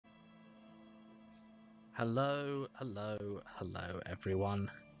Hello, hello, hello,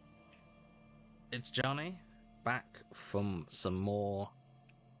 everyone. It's Johnny, back from some more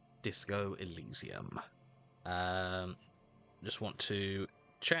Disco Elysium. Just want to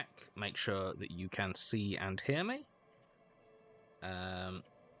check, make sure that you can see and hear me.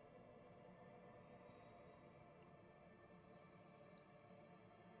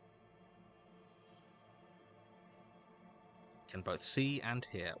 Can both see and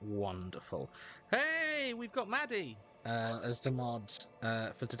hear. Wonderful. Hey, we've got Maddie as the mod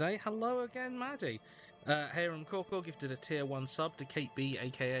for today. Hello again, Maddie. Hayram Corkor gifted a tier 1 sub to Kate B,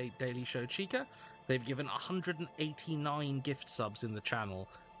 aka Daily Show Chica. They've given 189 gift subs in the channel,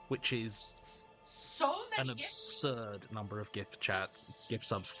 which is so many an absurd number of gift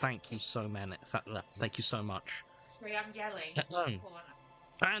subs. Thank you so many. Thank you so much. Sorry, I'm yelling.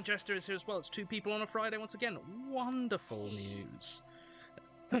 And Jester is here as well. It's 2 people on a Friday once again. Wonderful news.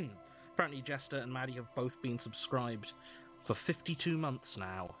 Apparently Jester and Maddie have both been subscribed for 52 months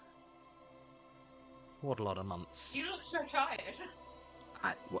now. What a lot of months. You look so tired.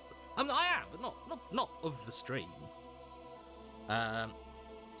 I am, but not of the stream.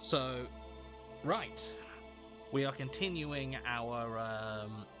 So, right. We are continuing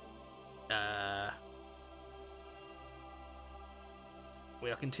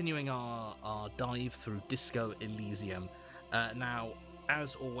our dive through Disco Elysium. Now,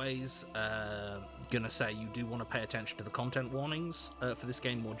 as always, gonna say you do want to pay attention to the content warnings for this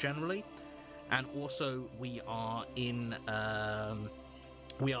game more generally, and also we are in a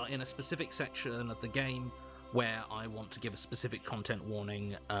specific section of the game where I want to give a specific content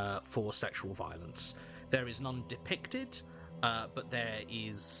warning for sexual violence. There is none depicted, but there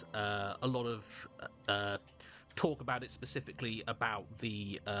is a lot of talk about it, specifically about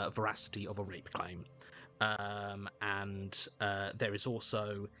the veracity of a rape claim. And there is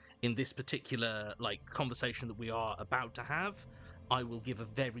also, in this particular conversation that we are about to have, I will give a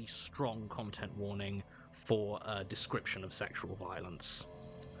very strong content warning for a description of sexual violence.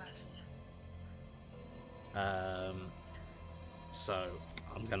 So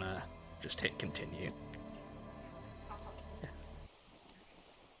I'm gonna just hit continue.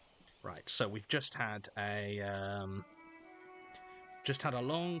 Right, so we've just had a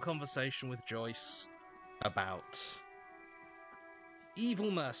long conversation with Joyce about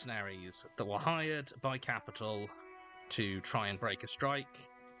evil mercenaries that were hired by Capital to try and break a strike,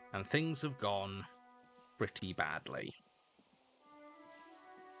 and things have gone pretty badly.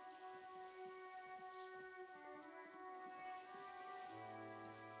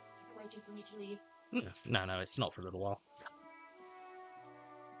 You're waiting for me to leave. No, it's not for a little while.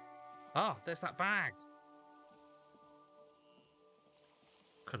 Ah, there's that bag.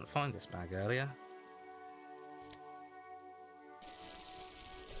 Couldn't find this bag earlier.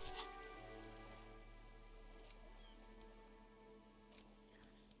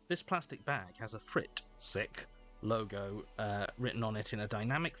 This plastic bag has a Frit logo written on it in a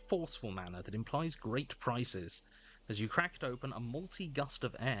dynamic, forceful manner that implies great prices. As you crack it open, a malty gust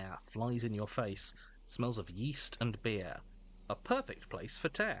of air flies in your face. It smells of yeast and beer. A perfect place for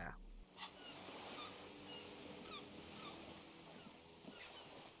tear.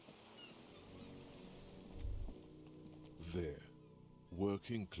 There.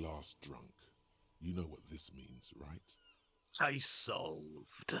 Working class drunk. You know what this means, right? Case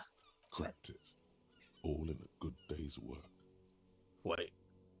solved. Cracked it. All in a good day's work. Wait,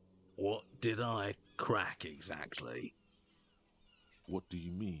 what did I crack exactly? What do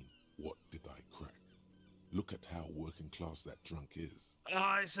you mean, what did I crack? Look at how working class that drunk is.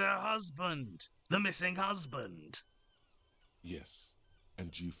 It's her husband. The missing husband. Yes,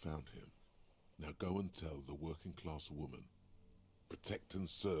 and you found him. Now go and tell the working class woman. Protect and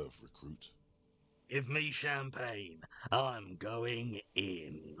serve, recruit. Give me champagne. I'm going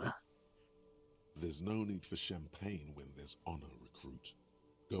in. There's no need for champagne when there's honor, recruit.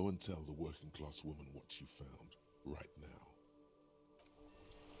 Go and tell the working class woman what you found, right now.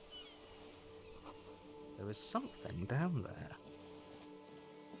 There is something down there.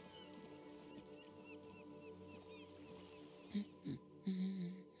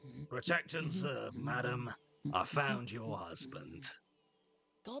 Protect and serve, madam. I found your husband.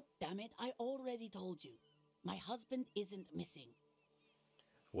 God damn it, I already told you. My husband isn't missing.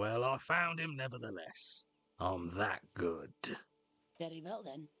 Well, I found him nevertheless. I'm that good. Very well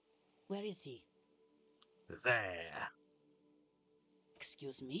then. Where is he? There.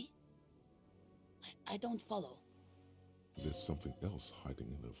 Excuse me? I don't follow. There's something else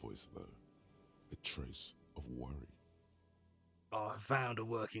hiding in her voice, though. A trace of worry. I found a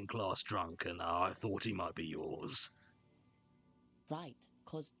working class drunk and I thought he might be yours. Right,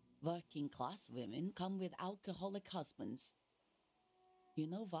 'cause Working class women come with alcoholic husbands. You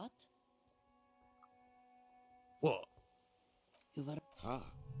know what? What? You were Ha!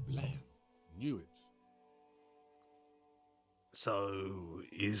 Blam! Knew it. So,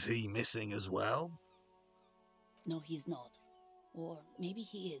 is he missing as well? No, he's not. Or maybe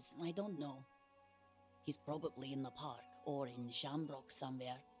he is, I don't know. He's probably in the park or in Shamrock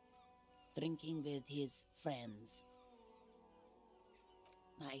somewhere, drinking with his friends.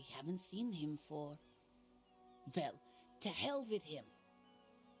 I haven't seen him for... Well, to hell with him.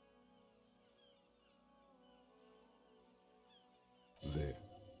 There.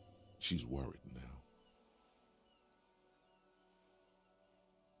 She's worried now.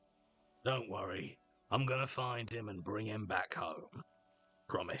 Don't worry. I'm gonna find him and bring him back home.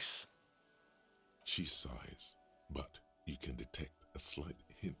 Promise. She sighs, but you can detect a slight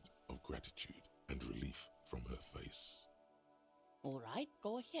hint of gratitude and relief from her face. All right,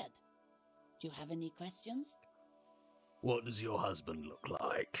 go ahead. Do you have any questions? What does your husband look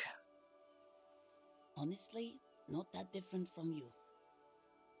like? Honestly, not that different from you.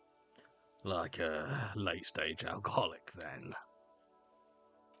 Like a late-stage alcoholic, then.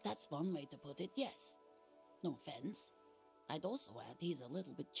 That's one way to put it, yes. No offense. I'd also add he's a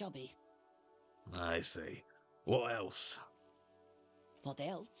little bit chubby. I see. What else? What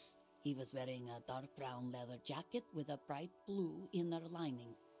else? He was wearing a dark brown leather jacket with a bright blue inner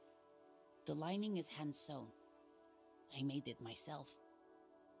lining. The lining is hand-sewn. I made it myself.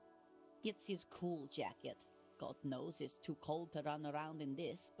 It's his cool jacket. God knows it's too cold to run around in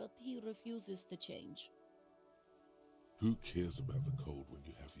this, but he refuses to change. Who cares about the cold when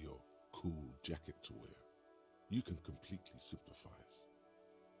you have your cool jacket to wear? You can completely sympathize.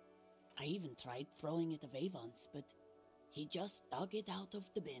 I even tried throwing it away once, but he just dug it out of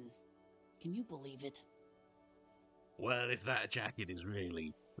the bin. Can you believe it? Well, if that jacket is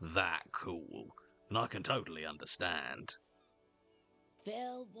really that cool, then I can totally understand.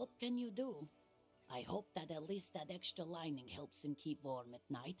 Well, what can you do? I hope that at least that extra lining helps him keep warm at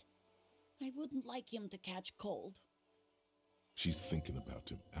night. I wouldn't like him to catch cold. She's thinking about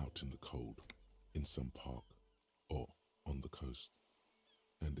him out in the cold, in some park, or on the coast.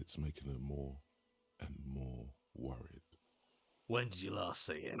 And it's making her more and more worried. When did you last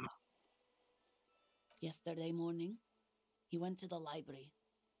see him? Yesterday morning, he went to the library.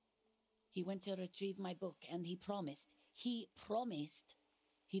 He went to retrieve my book, and he promised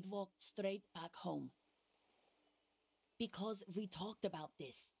he'd walk straight back home. Because we talked about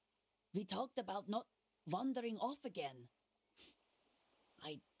this. We talked about not wandering off again.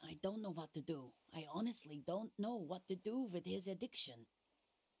 I don't know what to do. I honestly don't know what to do with his addiction.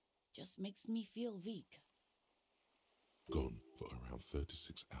 Just makes me feel weak. Gone for around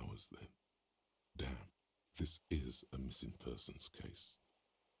 36 hours then. Damn, this is a missing persons case.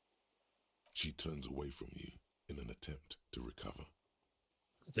 She turns away from you in an attempt to recover.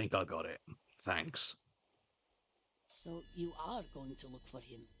 I think I got it. Thanks. So you are going to look for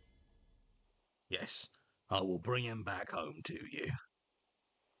him? Yes, I will bring him back home to you.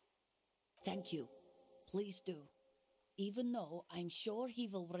 Thank you. Please do. Even though I'm sure he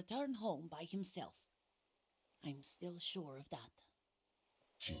will return home by himself. I'm still sure of that.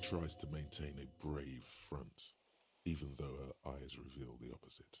 She tries to maintain a brave front, even though her eyes reveal the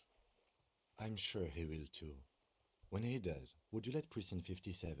opposite. I'm sure he will too. When he does, would you let Precinct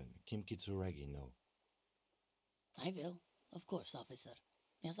 57, Kim Kitsuragi, know? I will, of course, officer.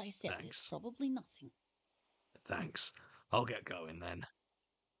 As I said, Thanks. it's probably nothing. Thanks. I'll get going then.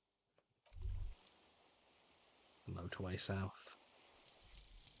 Motorway south.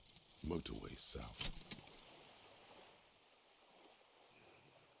 Motorway south.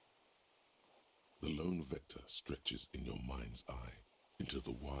 The lone vector stretches in your mind's eye into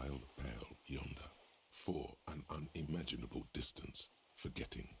the wild pale yonder, for an unimaginable distance,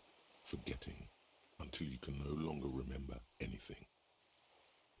 forgetting, until you can no longer remember anything.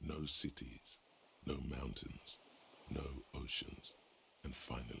 No cities, no mountains, no oceans, and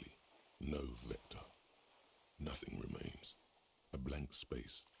finally, no vector. Nothing remains. A blank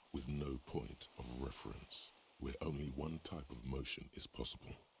space with no point of reference, where only one type of motion is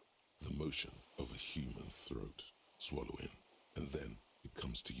possible. The motion of a human throat. Swallow in, and then it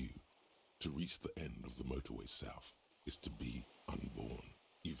comes to you. To reach the end of the motorway south is to be unborn.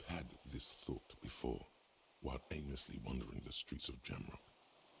 You've had this thought before, while aimlessly wandering the streets of Jamrock.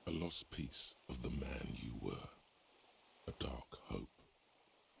 A lost piece of the man you were. A dark hope.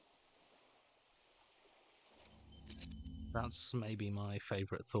 That's maybe my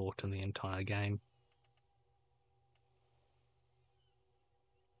favourite thought in the entire game.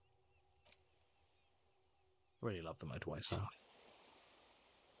 Really love the motorway south.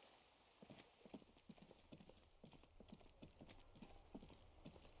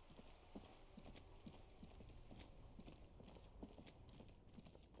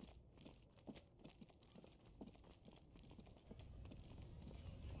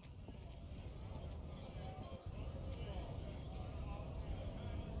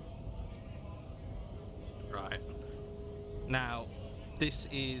 Now, this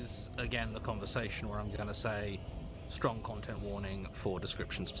is, again, the conversation where I'm going to say strong content warning for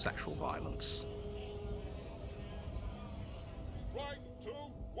descriptions of sexual violence. Right to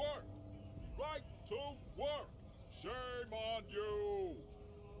work! Right to work! Shame on you!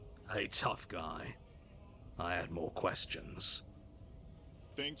 Hey, tough guy. I had more questions.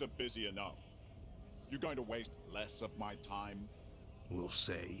 Things are busy enough. You going to waste less of my time? We'll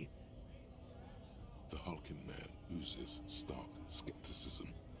see. The hulking man oozes stark skepticism.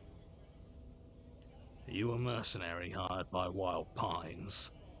 Are you a mercenary hired by Wild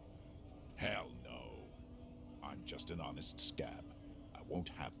Pines? Hell no. I'm just an honest scab. I won't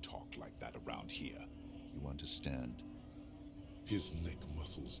have talk like that around here. You understand? His neck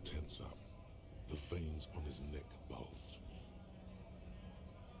muscles tense up. The veins on his neck bulge.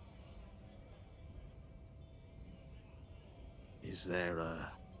 Is there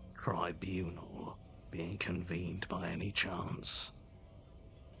a tribunal being convened by any chance?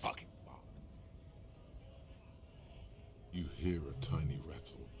 Fucking bug. You hear a tiny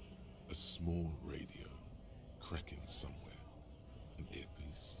rattle, a small radio, cracking somewhere. An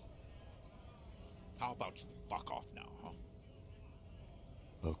earpiece. How about you fuck off now, huh?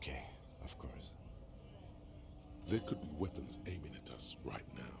 Okay, of course. There could be weapons aiming at us right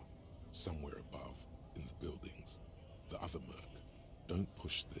now, somewhere above, in the buildings. The other merc. Don't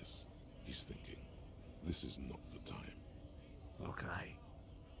push this, he's thinking. This is not the time. Okay.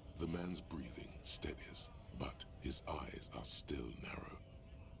 The man's breathing steadies, but his eyes are still narrow.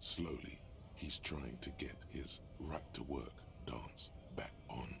 Slowly, he's trying to get his right-to-work dance back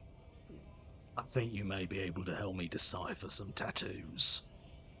on. I think you may be able to help me decipher some tattoos.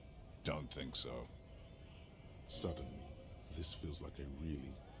 Don't think so. Suddenly, this feels like a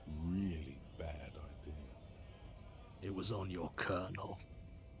really, really bad idea. It was on your colonel.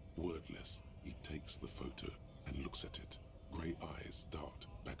 Wordless, he takes the photo and looks at it. Grey eyes dart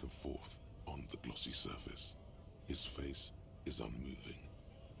back and forth on the glossy surface. His face is unmoving.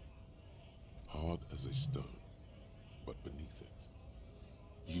 Hard as a stone, but beneath it,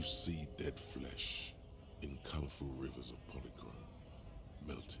 you see dead flesh in colorful rivers of polychrome,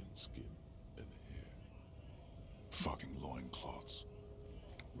 melting skin and hair. Fucking loincloths.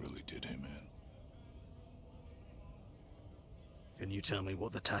 Really did him in. Can you tell me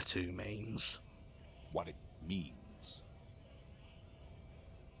what the tattoo means? What it means.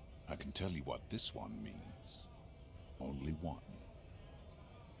 I can tell you what this one means. Only one.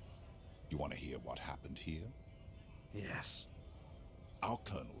 You want to hear what happened here? Yes. Our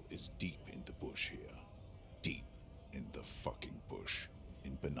colonel is deep in the bush here. Deep in the fucking bush.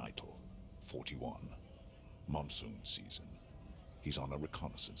 In Benital, 41. Monsoon season. He's on a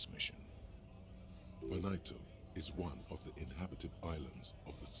reconnaissance mission. Benital is one of the inhabited islands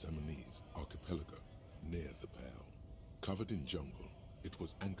of the Seminese archipelago near the Pale. Covered in jungle, it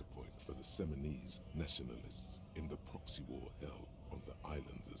was anchor point for the Seminese nationalists in the proxy war held on the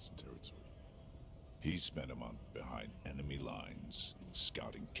islanders' territory. He spent a month behind enemy lines,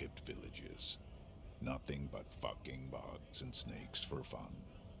 scouting kept villages. Nothing but fucking bugs and snakes for fun.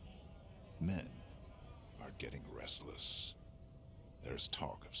 Men are getting restless. There's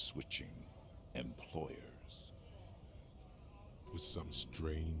talk of switching employers. With some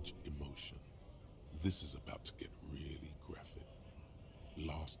strange emotion, this is about to get really graphic.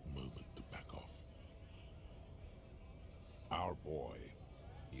 Last moment to back off. Our boy,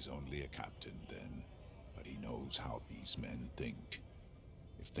 he's only a captain then, but he knows how these men think.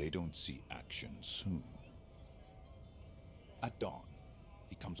 If they don't see action soon. At dawn,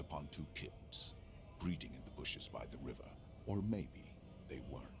 he comes upon two kids, breeding in the bushes by the river. Or maybe they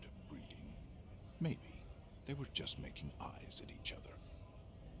weren't breeding. Maybe they were just making eyes at each other.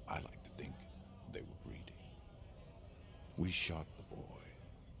 I like to think they were breeding. We shot the boy.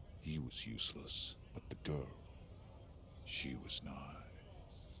 He was useless, but the girl, she was nice.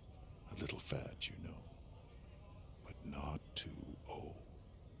 A little fat, you know, but not too old.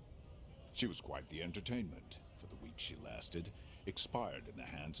 She was quite the entertainment for the week she lasted, expired in the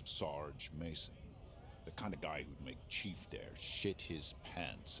hands of Sarge Mason, the kind of guy who'd make Chief there shit his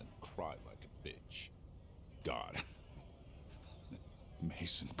pants and cry like a bitch. God,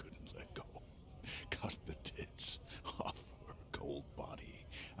 Mason couldn't let go. Cut the tits off her cold body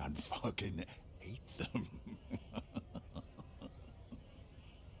and fucking ate them.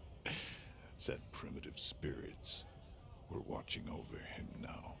 Said primitive spirits were watching over him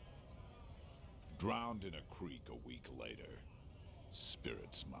now. Drowned in a creek a week later.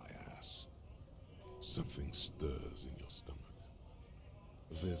 Spirits my ass. Something stirs in your stomach.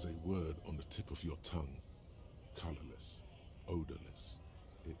 There's a word on the tip of your tongue. Colourless. Odourless.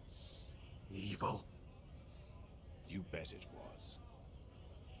 It's... Evil. You bet it was.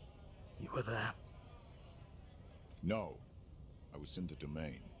 You were there. No, I was in the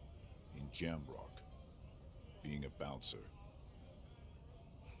domain, in Jamrock, being a bouncer.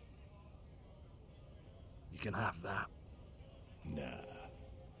 You can have that. Nah,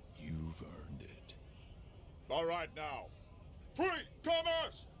 you've earned it. All right now. Free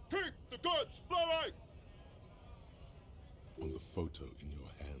commerce! Keep the goods flowing! On the photo in your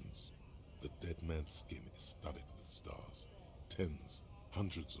hands, the dead man's skin is studded with stars. Tens,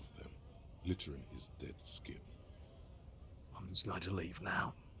 hundreds of them, littering his dead skin. I'm just going to leave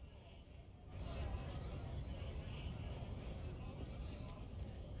now.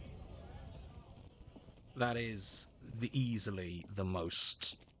 That is easily the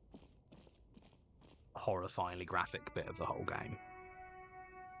most horrifyingly graphic bit of the whole game.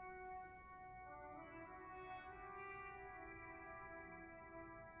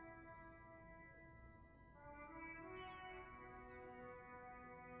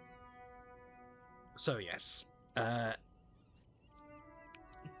 So yes,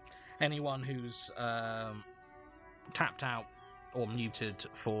 anyone who's tapped out or muted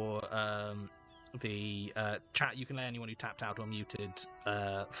for the chat, you can let anyone who tapped out or muted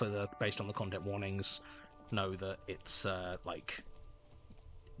based on the content warnings know that it's like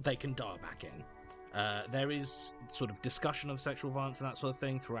they can dial back in. There is sort of discussion of sexual violence and that sort of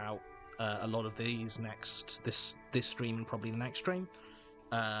thing throughout a lot of this stream and probably the next stream,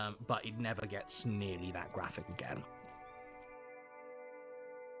 but it never gets nearly that graphic again.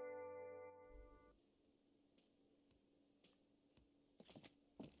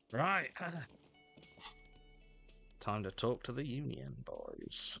 Right. Time to talk to the Union,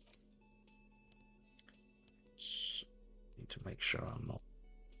 boys. Need to make sure I'm not.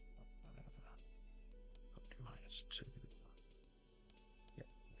 -2. Yeah.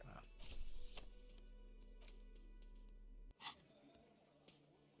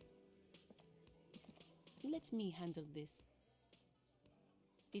 Let me handle this.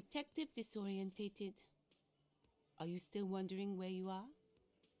 Detective disorientated. Are you still wondering where you are?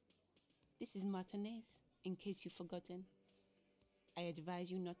 This is Martinez, in case you've forgotten. I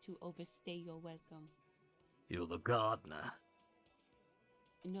advise you not to overstay your welcome. You're the gardener.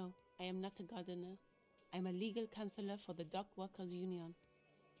 No, I am not a gardener. I'm a legal counselor for the Dock Workers Union.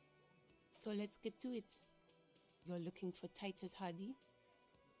 So let's get to it. You're looking for Titus Hardy?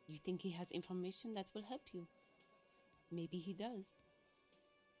 You think he has information that will help you? Maybe he does.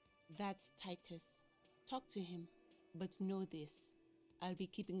 That's Titus. Talk to him, but know this. I'll be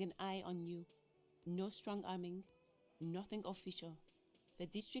keeping an eye on you. No strong arming, nothing official. The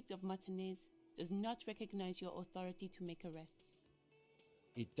District of Martinez does not recognize your authority to make arrests.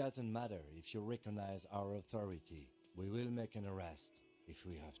 It doesn't matter if you recognize our authority. We will make an arrest if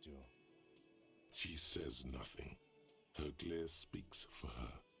we have to. She says nothing. Her glare speaks for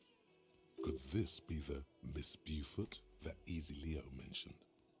her. Could this be the Miss Beaufort that Easy Leo mentioned?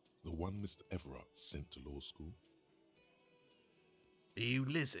 The one Mr. Everard sent to law school? Are you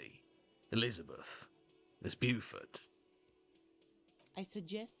Lizzie? Elizabeth? Miss Beaufort? I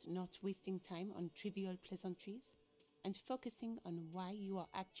suggest not wasting time on trivial pleasantries and focusing on why you are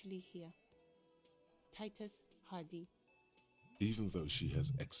actually here. Titus Hardy. Even though she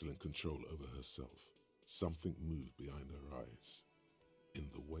has excellent control over herself, something moved behind her eyes. In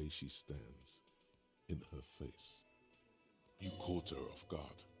the way she stands. In her face. You caught her off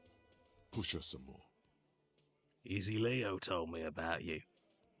guard. Push her some more. Easy Leo told me about you.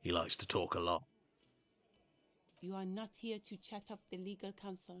 He likes to talk a lot. You are not here to chat up the legal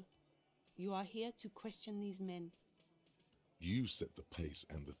counsel. You are here to question these men. You set the pace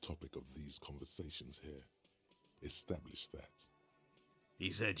and the topic of these conversations here. Establish that.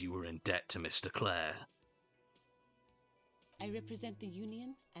 He said you were in debt to Mr. Clare. I represent the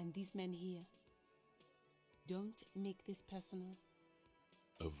Union and these men here. Don't make this personal.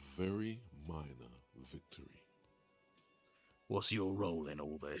 A very minor victory. What's your role in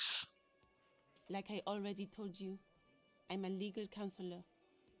all this? Like I already told you, I'm a legal counselor.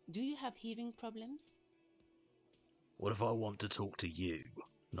 Do you have hearing problems? What if I want to talk to you,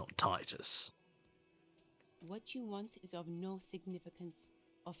 not Titus? What you want is of no significance,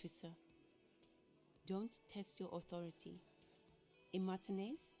 officer. Don't test your authority. In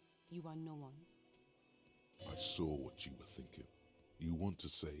Martinez, you are no one. I saw what you were thinking. You want to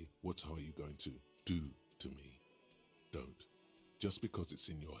say, what are you going to do to me? Don't. Just because it's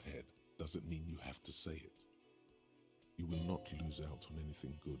in your head doesn't mean you have to say it. You will not lose out on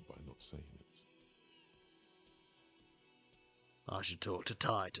anything good by not saying it. I should talk to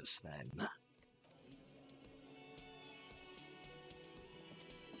Titus then.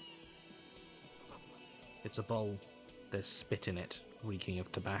 It's a bowl There's spit in it, reeking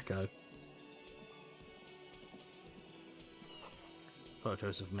of tobacco.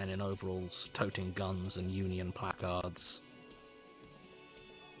 Photos of men in overalls, toting guns and Union placards.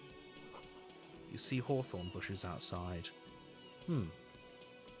 You see hawthorn bushes outside.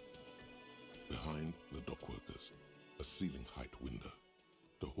 Behind the dockworkers, a ceiling-height window.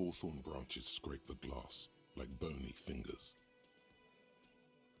 The hawthorn branches scrape the glass like bony fingers.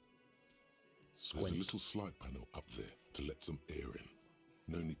 Squint. There's a little slide panel up there to let some air in.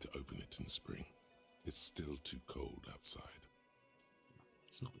 No need to open it in spring. It's still too cold outside.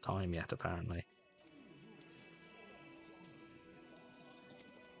 It's not time yet, apparently.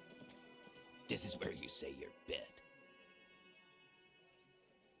 This is where you say your bit.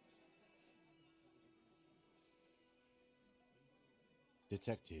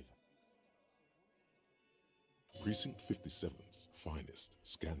 Detective. Precinct 57's finest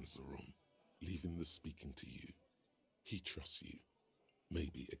scans the room, leaving the speaking to you. He trusts you,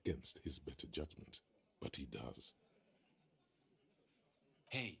 maybe against his better judgment, but he does.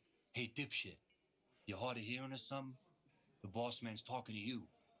 Hey, dipshit. You hard of hearing or something? The boss man's talking to you.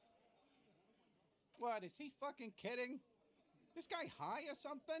 What, is he fucking kidding? This guy high or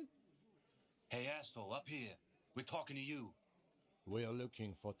something? Hey, asshole, up here. We're talking to you. We're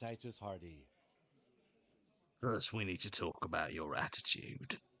looking for Titus Hardy. First, we need to talk about your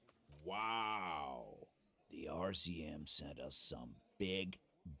attitude. Wow. The RCM sent us some big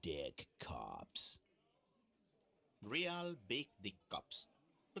dick cops. Real big dick cops.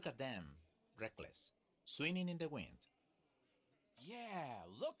 Look at them. Reckless. Swinging in the wind. Yeah,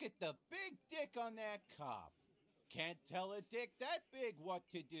 look at the big dick on that cop. Can't tell a dick that big what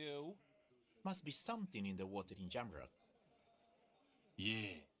to do. Must be something in the water in Jamrock.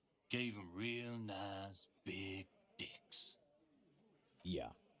 Yeah, gave him real nice big dicks. Yeah.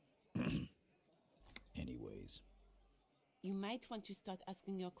 Anyways. You might want to start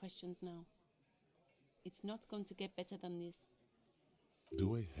asking your questions now. It's not going to get better than this.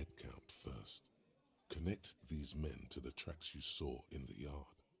 Do a head count first. Connect these men to the tracks you saw in the yard.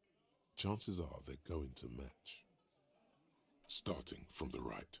 Chances are they're going to match. Starting from the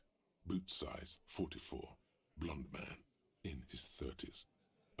right, boot size 44, blonde man, in his 30s,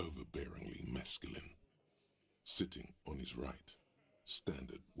 overbearingly masculine. Sitting on his right,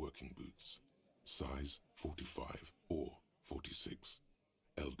 standard working boots, size 45 or 46,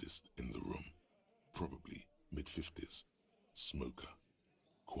 eldest in the room, probably mid-50s, smoker,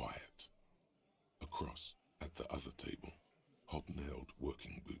 quiet. Across at the other table, hobnailed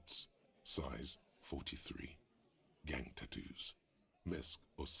working boots, size 43, gang tattoos, Mesk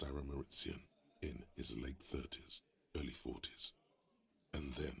or Sarah Mauritian in his late 30s, early 40s.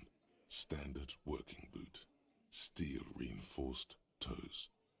 And then, standard working boot, steel reinforced toes,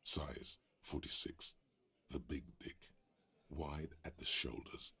 size 46, the big dick, wide at the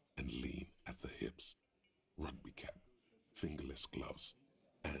shoulders and lean at the hips, rugby cap, fingerless gloves,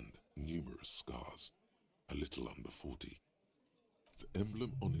 and numerous scars, a little under 40. The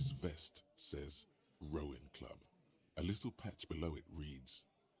emblem on his vest says Rowing Club. A little patch below it reads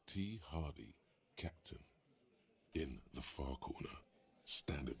T. Hardy, Captain. In the far corner,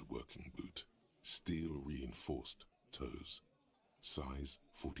 standard working boot, steel reinforced toes, size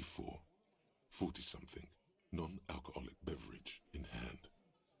 44, 40-something, non-alcoholic beverage in hand.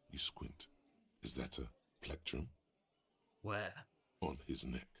 You squint. Is that a plectrum? Where? On his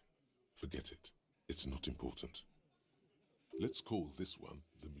neck. Forget it. It's not important. Let's call this one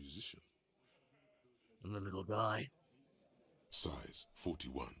the musician. And the little guy? Size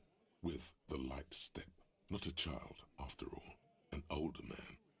 41, with the light step. Not a child, after all. An older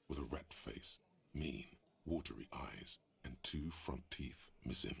man with a rat face, mean, watery eyes, and 2 front teeth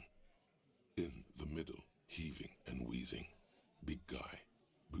missing. In the middle, heaving and wheezing. Big guy,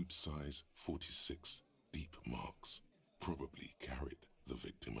 boot size 46, deep marks. Probably carried the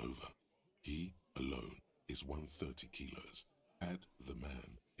victim over. He alone is 130 kilos. Add the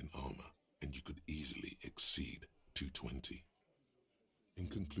man in armor, and you could easily exceed 220. In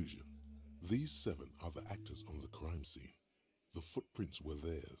conclusion, these 7 are the actors on the crime scene. The footprints were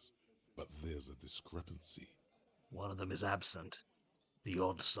theirs, but there's a discrepancy. One of them is absent. The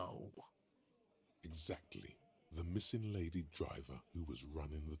odd soul. Exactly. The missing lady driver who was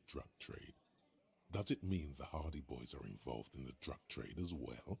running the drug trade. Does it mean the Hardy Boys are involved in the drug trade as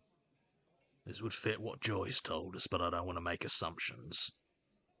well? This would fit what Joyce told us, but I don't want to make assumptions.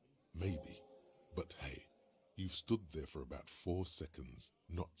 Maybe. But hey, you've stood there for about 4 seconds,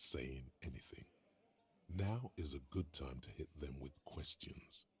 not saying anything. Now is a good time to hit them with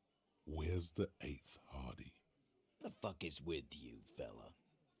questions. Where's the 8th Hardy? The fuck is with you, fella?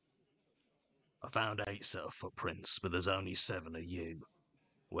 I found 8 set of footprints, but there's only 7 of you.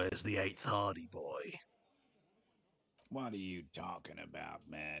 Where's the 8th Hardy boy? What are you talking about,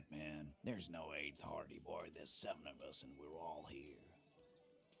 madman? There's no 8th Hardy boy. There's 7 of us and we're all here.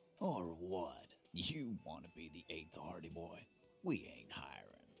 Or what? You want to be the 8th Hardy boy? We ain't hiring.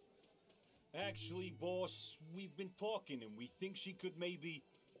 Actually, boss, we've been talking and we think she could maybe...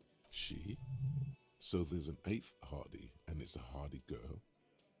 She? So there's an 8th Hardy and it's a Hardy girl?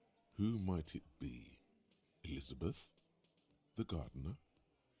 Who might it be? Elizabeth? The gardener?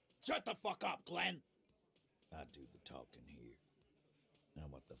 Shut the fuck up, Glenn! I do the talking here. Now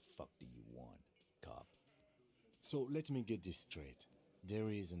what the fuck do you want, cop? So let me get this straight. There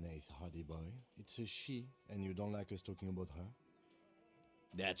is an 8th Hardy boy. It's a she, and you don't like us talking about her?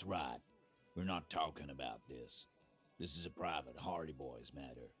 That's right. We're not talking about this. This is a private Hardy Boys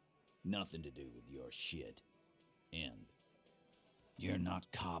matter. Nothing to do with your shit. End. You're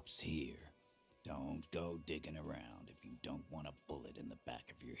not cops here. Don't go digging around if you don't want a bullet in the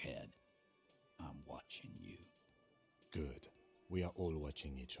back of your head. I'm watching you. Good. We are all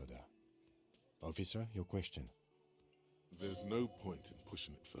watching each other. Officer, your question. There's no point in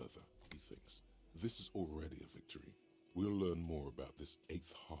pushing it further, he thinks. This is already a victory. We'll learn more about this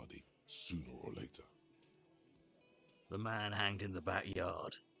 8th Hardy sooner or later. The man hanged in the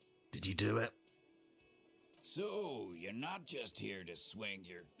backyard. Did you do it? So, you're not just here to swing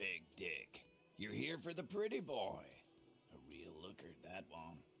your big dick. You're here for the pretty boy. A real looker, that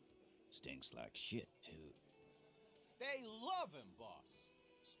one. Stinks like shit, too. They love him, boss.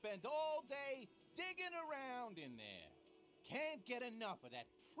 Spend all day digging around in there. Can't get enough of that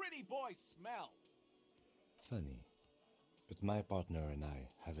pretty boy smell. Funny. But my partner and I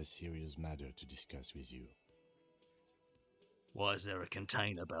have a serious matter to discuss with you. Why is there a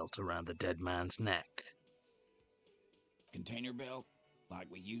container belt around the dead man's neck? Container belt? Like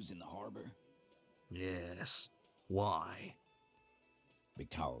we use in the harbor? Yes. Why?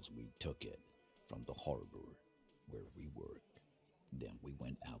 Because we took it from the harbor where we work. Then we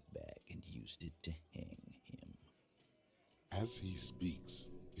went out back and used it to hang him. As he speaks,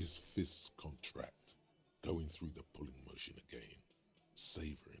 his fists contract, going through the pulling motion again,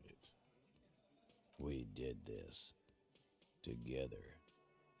 savoring it. We did this together,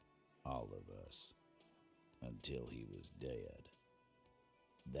 all of us, until he was dead.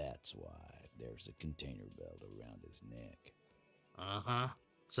 That's why there's a container belt around his neck. Uh-huh.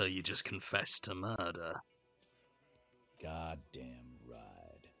 So you just confessed to murder. Goddamn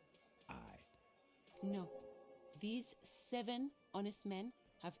right. No. These 7 honest men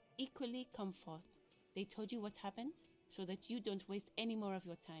have equally come forth. They told you what happened so that you don't waste any more of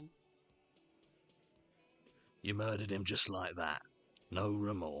your time. You murdered him just like that. No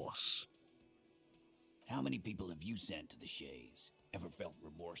remorse. How many people have you sent to the Shays? Ever felt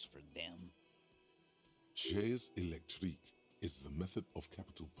remorse for them? Chaise électrique is the method of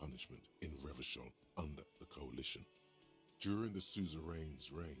capital punishment in Revachol under the Coalition. During the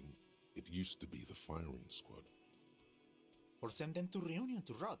suzerain's reign, it used to be the firing squad. Or send them to Reunion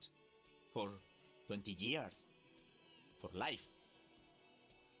to rot. For 20 years. For life.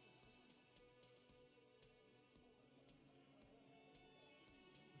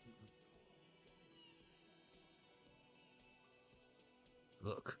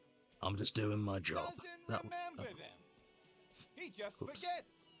 Look, I'm just doing my job. Doesn't remember them. He just forgets.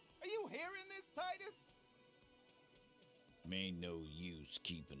 Are you hearing this, Titus? Ain't no use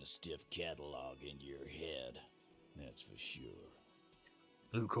keeping a stiff catalog in your head. That's for sure.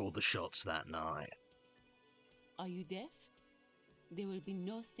 Who called the shots that night? Are you deaf? There will be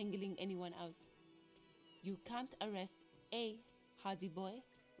no singling anyone out. You can't arrest a Hardy boy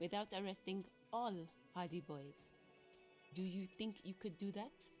without arresting all Hardy boys. Do you think you could do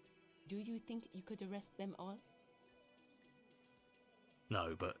that? Do you think you could arrest them all?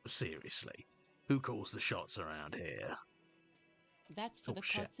 No, but seriously, who calls the shots around here? That's for the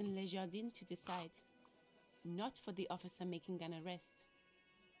shit. courts in Le Jardin to decide, not for the officer making an arrest.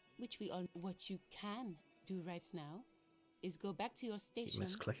 Which we all. What you can do right now is go back to your station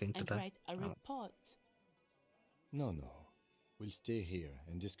misclicking and today? write a report. No. We'll stay here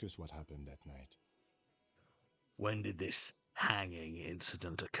and discuss what happened that night. When did this hanging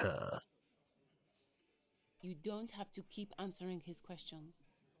incident occur? You don't have to keep answering his questions.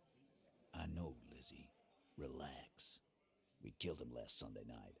 I know, Lizzie. Relax. We killed him last Sunday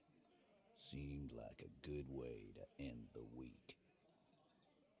night. Seemed like a good way to end the week.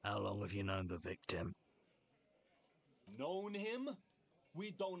 How long have you known the victim? Known him?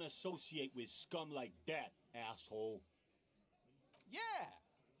 We don't associate with scum like that, asshole. Yeah!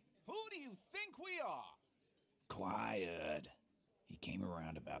 Who do you think we are? Quiet. He came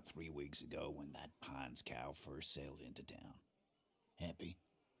around about 3 weeks ago when that Pines cow first sailed into town. Happy?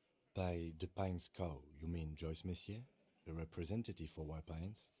 By the Pines cow, you mean Joyce Messier, the representative for White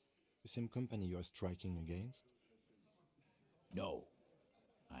Pines? The same company you are striking against? No.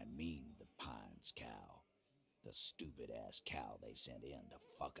 I mean the Pines cow. The stupid-ass cow they sent in to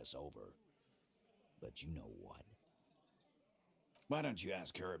fuck us over. But you know what? Why don't you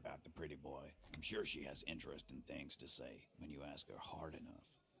ask her about the pretty boy? I'm sure she has interesting things to say when you ask her hard enough.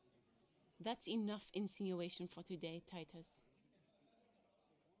 That's enough insinuation for today, Titus.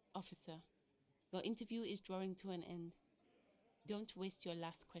 Officer, your interview is drawing to an end. Don't waste your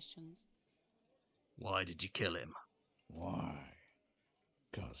last questions. Why did you kill him? Why?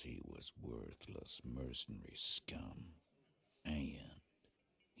 'Cause he was worthless mercenary scum. And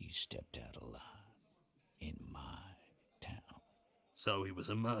he stepped out of line in my town. So he was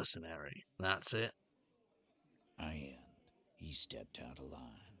a mercenary, that's it? And he stepped out of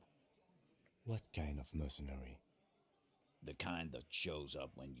line. What kind of mercenary? The kind that shows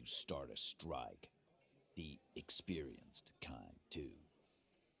up when you start a strike. The experienced kind, too.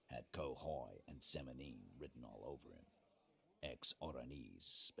 Had Cohoy and Semenine written all over him. Ex-Oranese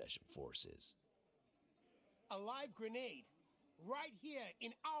Special Forces. A live grenade, right here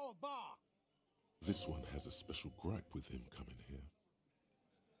in our bar. This one has a special gripe with him coming here.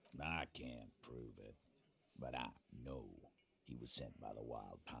 I can't prove it, but I know he was sent by the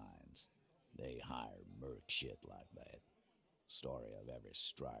Wild Pines. They hire merc shit like that. Story of every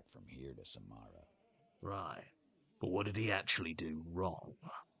strike from here to Samara. Right. But what did he actually do wrong?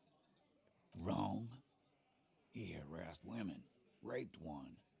 Wrong? He harassed women, raped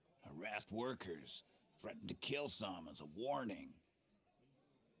one, harassed workers, threatened to kill some as a warning.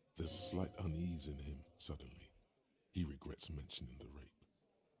 There's slight unease in him suddenly. He regrets mentioning the rape.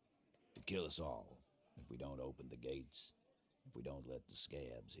 To kill us all, if we don't open the gates, if we don't let the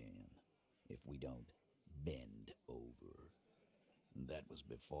scabs in, if we don't bend over. That was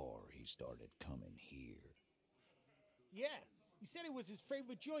before he started coming here. Yeah, he said it was his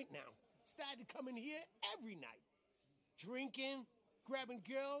favorite joint now. Started coming here every night. Drinking, grabbing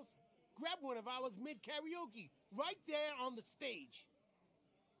girls. Grabbed one of ours mid-karaoke, right there on the stage.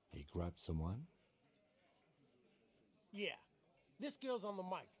 He grabbed someone? Yeah, this girl's on the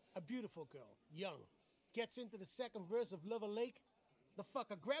mic. A beautiful girl, young. Gets into the second verse of Lover Lake. The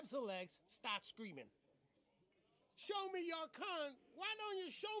fucker grabs her legs, starts screaming. Show me your cunt! Why don't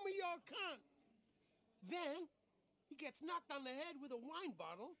you show me your cunt? Then, he gets knocked on the head with a wine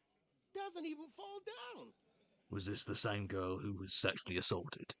bottle. Doesn't even fall down. Was this the same girl who was sexually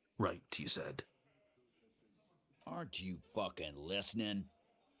assaulted? Raped, you said? Aren't you fucking listening?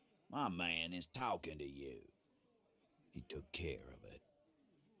 My man is talking to you. He took care of it.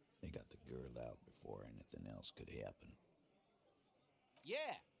 They got the girl out before anything else could happen.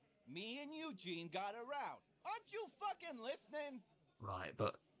 Yeah, me and Eugene got her out. Aren't you fucking listening? Right,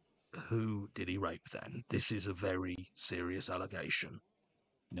 but who did he rape then? This is a very serious allegation.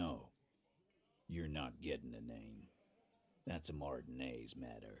 No, you're not getting the name. That's a Martinez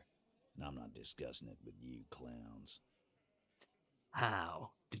matter, and I'm not discussing it with you clowns.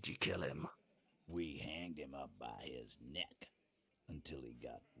 How did you kill him? We hanged him up by his neck until he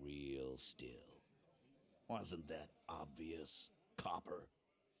got real still. Wasn't that obvious, copper?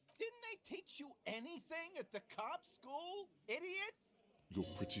 Didn't they teach you anything at the cop school, idiot? You're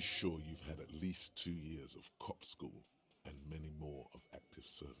pretty sure you've had at least 2 years of cop school and many more of active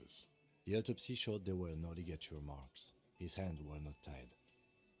service. The autopsy showed there were no ligature marks. His hands were not tied.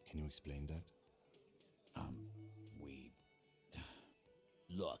 Can you explain that?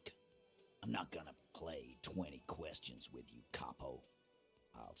 Look, I'm not gonna play 20 questions with you, capo.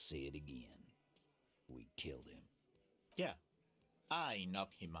 I'll say it again. We killed him. Yeah, I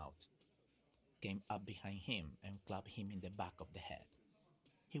knocked him out. Came up behind him and clubbed him in the back of the head.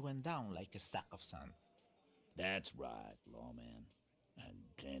 He went down like a sack of sand. That's right, lawman. And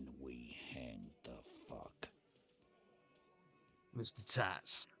then we hanged the fuck. Mr.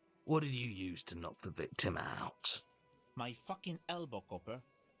 Tats, what did you use to knock the victim out? My fucking elbow, copper.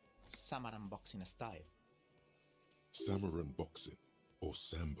 Samaran boxing style. Samaran boxing, or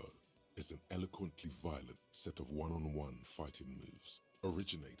Sambo, is an eloquently violent set of one-on-one fighting moves,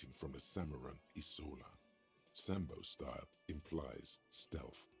 originating from the Samaran Isola. Sambo style implies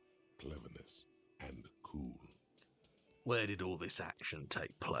stealth, cleverness, and cool. Where did all this action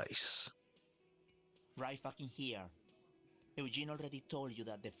take place? Right fucking here. Eugene already told you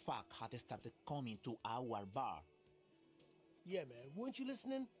that the fuck had started coming to our bar. Yeah, man, weren't you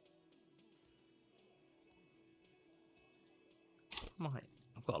listening?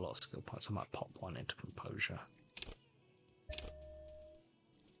 I've got a lot of skill points. I might pop one into composure.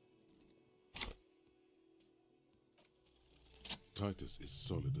 Titus is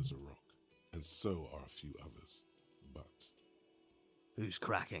solid as a rock, and so are a few others. But who's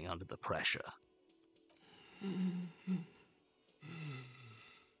cracking under the pressure?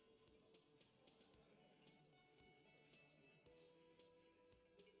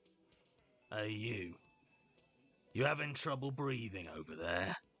 Hey, you. You having trouble breathing over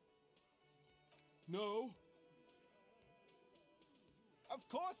there? No. Of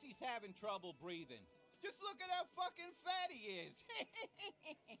course he's having trouble breathing. Just look at how fucking fat he is.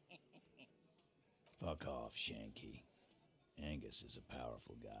 Fuck off, Shanky. Angus is a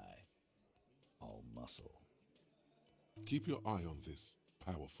powerful guy. All muscle. keep your eye on this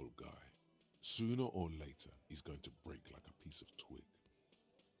powerful guy. Sooner or later, he's going to break like a piece of twig.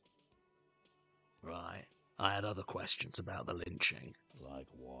 Right. I had other questions about the lynching. Like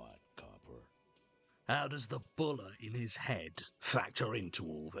what, Copper? How does the bullet in his head factor into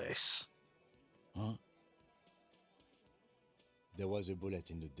all this? Huh? There was a bullet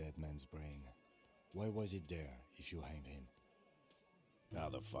in the dead man's brain. Why was it there if you hanged him? How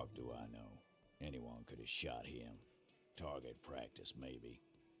the fuck do I know? Anyone could have shot him. Target practice, maybe.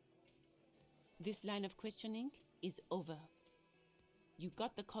 This line of questioning is over. You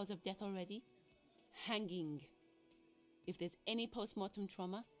got the cause of death already? Hanging. If there's any post-mortem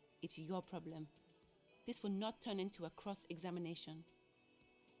trauma, it's your problem. This will not turn into a cross-examination.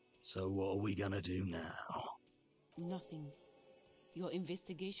 So what are we gonna do now? Nothing. Your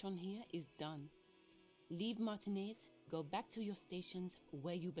investigation here is done. Leave Martinez, go back to your stations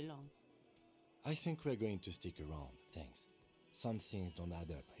where you belong. I think we're going to stick around, thanks. Some things don't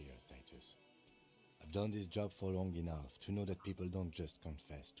add up here, Titus. I've done this job for long enough to know that people don't just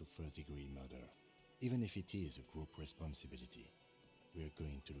confess to first-degree murder, even if it is a group responsibility. We're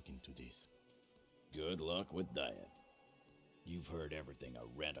going to look into this. Good luck with that. You've heard everything a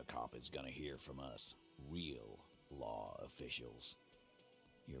rent-a-cop is gonna hear from us, real law officials.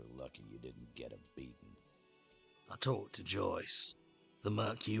 You're lucky you didn't get a beating. I talked to Joyce. The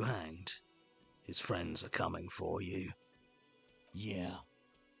merc you hanged. His friends are coming for you. Yeah.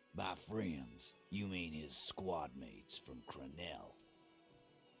 By friends, you mean his squad mates from Crenell.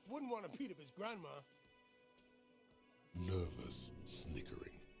 Wouldn't want to beat up his grandma. Nervous,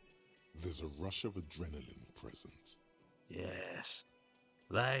 snickering. There's a rush of adrenaline present. Yes.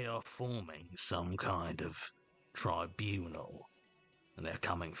 They are forming some kind of tribunal, and they're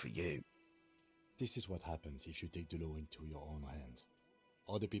coming for you. This is what happens if you take the law into your own hands.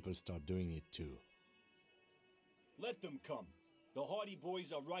 Other people start doing it too. Let them come. The Hardy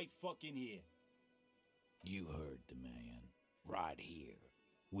Boys are right fucking here. You heard the man. Right here.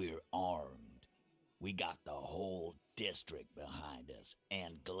 We're armed. We got the whole district behind us.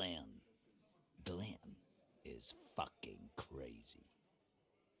 And Glenn. Glenn is fucking crazy.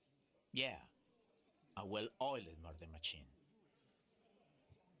 Yeah, a well-oiled murder machine.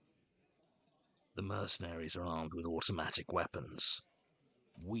 The mercenaries are armed with automatic weapons.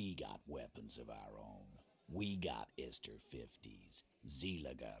 We got weapons of our own. We got Ister 50s,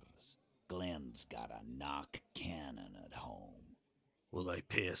 Zeelagers. Glenn's got a knock cannon at home. Will they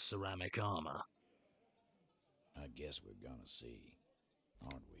pierce ceramic armor? I guess we're gonna see,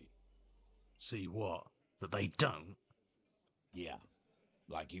 aren't we? See what? That they don't? Yeah,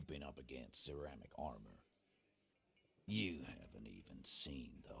 like you've been up against ceramic armor. You haven't even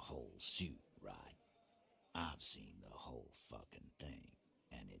seen the whole suit, right? I've seen the whole fucking thing,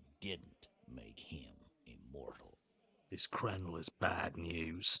 and it didn't make him immortal. This Krenl is bad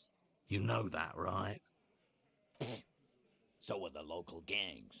news. You know that, right? So are the local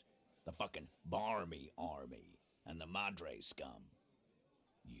gangs. The fucking Barmy Army and the Madre scum.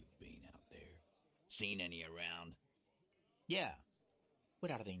 You've been out there. Seen any around? Yeah.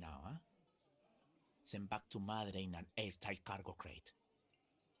 Where are they now, huh? Sent back to Madre in an airtight cargo crate.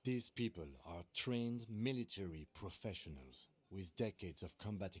 These people are trained military professionals with decades of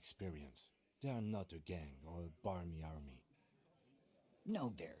combat experience. They are not a gang or a barmy army.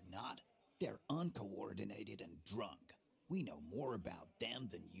 No, they're not. They're uncoordinated and drunk. We know more about them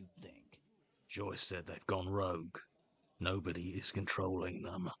than you think. Joyce said they've gone rogue. Nobody is controlling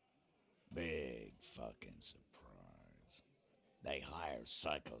them. Big fucking surprise. They hire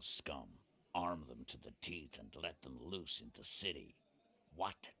psycho scum, arm them to the teeth, and let them loose in the city.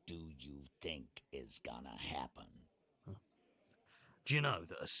 What do you think is gonna happen? Do you know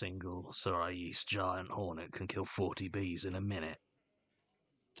that a single Sarais giant hornet can kill 40 bees in a minute?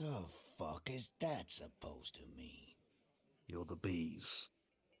 The fuck is that supposed to mean? You're the bees.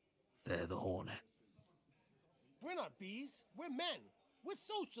 They're the hornet. We're not bees. We're men. We're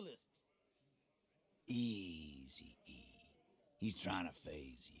socialists. Easy, E. He's trying to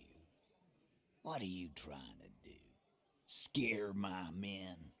phase you. What are you trying to do? Scare my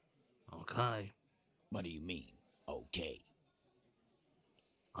men. Okay. What do you mean, okay?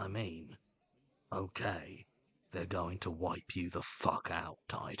 I mean, okay. They're going to wipe you the fuck out,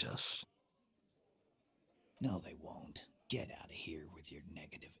 Titus. No, they won't. Get out of here with your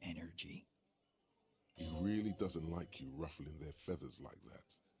negative energy. He really doesn't like you ruffling their feathers like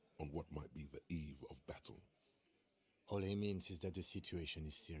that on what might be the eve of battle. All he means is that the situation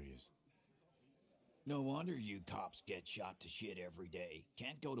is serious. No wonder you cops get shot to shit every day.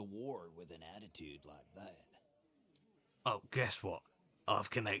 Can't go to war with an attitude like that. Oh, guess what? I've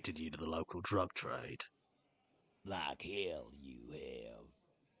connected you to the local drug trade. Like hell you have.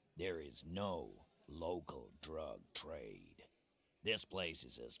 There is no local drug trade. This place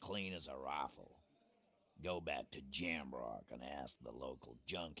is as clean as a rifle. Go back to Jamrock and ask the local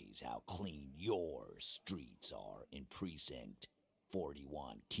junkies how clean your streets are in Precinct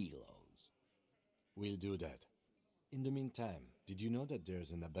 41 Kilos. We'll do that. In the meantime, did you know that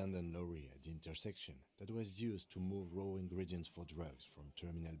there's an abandoned lorry at the intersection that was used to move raw ingredients for drugs from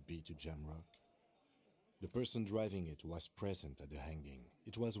Terminal B to Jamrock? The person driving it was present at the hanging.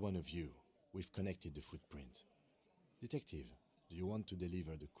 It was one of you. We've connected the footprints. Detective, do you want to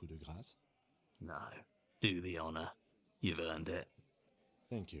deliver the coup de grâce? No. Do the honor. You've earned it.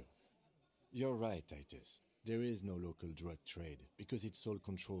 Thank you. You're right, Titus. There is no local drug trade because it's all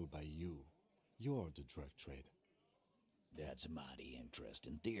controlled by you. You're the drug trade. That's a mighty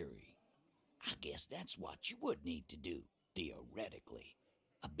interesting theory. I guess that's what you would need to do, theoretically.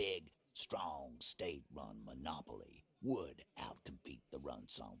 A big, strong, state-run monopoly would outcompete the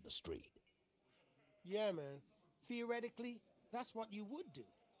runts on the street. Yeah, man. Theoretically, that's what you would do.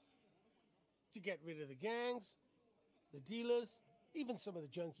 To get rid of the gangs, the dealers, even some of the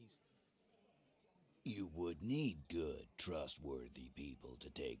junkies. You would need good, trustworthy people to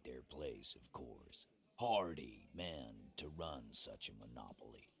take their place, of course. Hardy men to run such a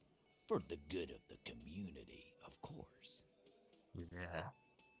monopoly. For the good of the community, of course. Yeah.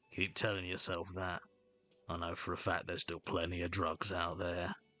 Keep telling yourself that. I know for a fact there's still plenty of drugs out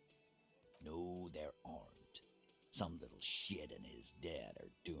there. No, there aren't. Some little shit and his dad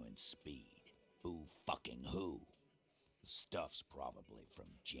are doing speed. Who fucking who? The stuff's probably from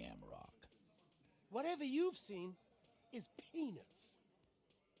Jamrock. Whatever you've seen is peanuts.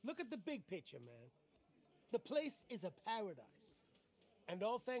 Look at the big picture, man. The place is a paradise. And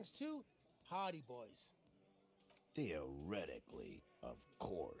all thanks to Hardy Boys. Theoretically, of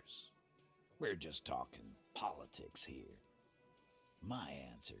course. We're just talking politics here. My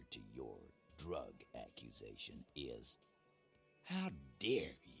answer to your drug accusation is, how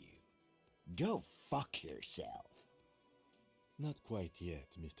dare you? Go fuck yourself. Not quite yet,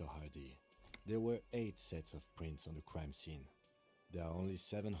 Mr. Hardy. There were 8 sets of prints on the crime scene. There are only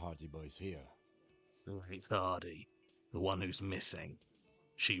 7 Hardy Boys here. It's Hardy, the one who's missing.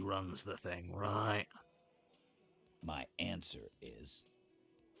 She runs the thing, right? My answer is,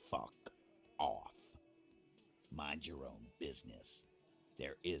 fuck off. Mind your own business.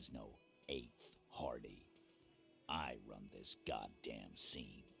 There is no 8th Hardy. I run this goddamn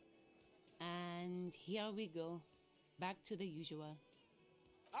scene. And here we go. Back to the usual.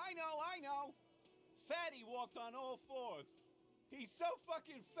 I know! Fatty walked on all 4s. He's so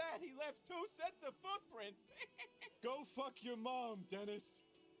fucking fat he left 2 sets of footprints. Go fuck your mom, Dennis.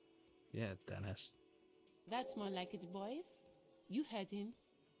 Yeah, Dennis. That's more like it, boys. You heard him.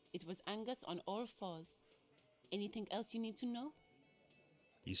 It was Angus on all 4s. Anything else you need to know?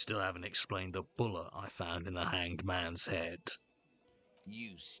 You still haven't explained the bullet I found in the hanged man's head.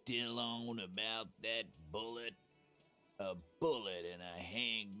 You still on about that bullet? A bullet in a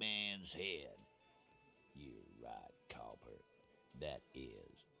hanged man's head. You're right, Copper. That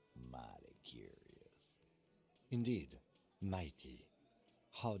is mighty curious. Indeed, mighty.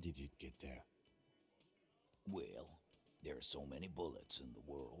 How did it get there? Well, there are so many bullets in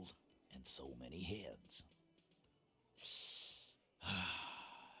the world, and so many heads.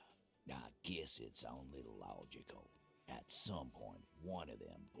 I guess it's only logical. At some point, one of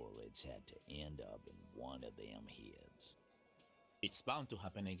them bullets had to end up in one of them heads. It's bound to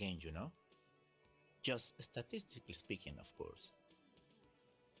happen again, you know? Just statistically speaking, of course.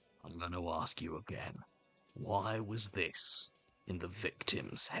 I'm going to ask you again. Why was this in the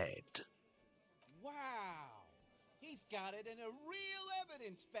victim's head? Wow! He's got it in a real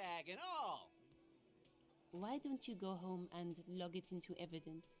evidence bag and all! Why don't you go home and log it into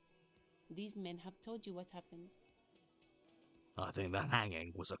evidence? These men have told you what happened. I think the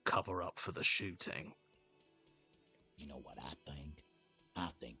hanging was a cover-up for the shooting. You know what I think? I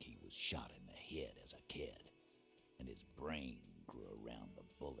think he was shot in the head as a kid, and his brain grew around the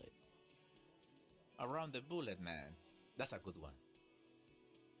bullet. Around the bullet, man. That's a good one.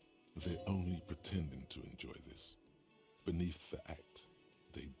 They're only pretending to enjoy this. Beneath the act,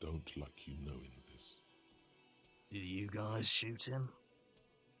 they don't like you knowing this. Did you guys shoot him?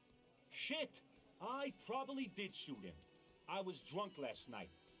 Shit! I probably did shoot him. I was drunk last night.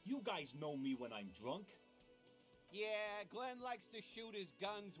 You guys know me when I'm drunk. Yeah, Glenn likes to shoot his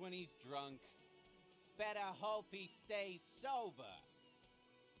guns when he's drunk. Better hope he stays sober.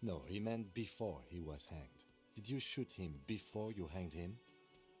 No, he meant before he was hanged. Did you shoot him before you hanged him?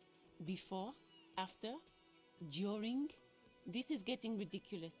 Before? After? During? This is getting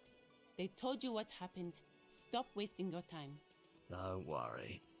ridiculous. They told you what happened. Stop wasting your time. Don't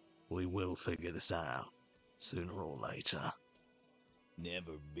worry. We will figure this out. Sooner or later.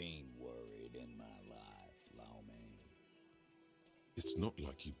 Never been worried in my life, lawman. It's not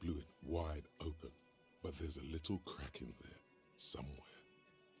like you blew it wide open, but there's a little crack in there, somewhere.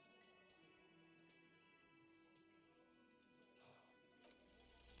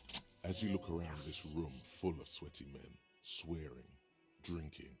 As you look around this room full of sweaty men, swearing,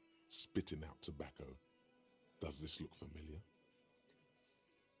 drinking, spitting out tobacco, does this look familiar?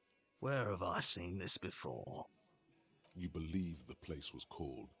 Where have I seen this before? You believe the place was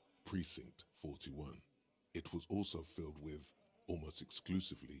called Precinct 41. It was also filled with, almost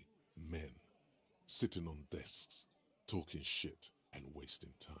exclusively, men, sitting on desks, talking shit and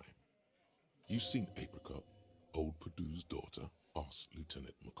wasting time. You seen Apricot, old Purdue's daughter? Asks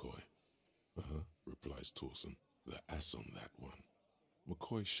Lieutenant McCoy. Replies Torson, the ass on that one.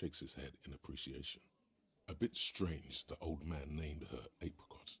 McCoy shakes his head in appreciation. A bit strange the old man named her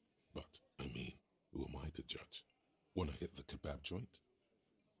Apricot, but, I mean, who am I to judge? Wanna hit the kebab joint?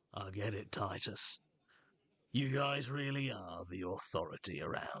 I get it, Titus. You guys really are the authority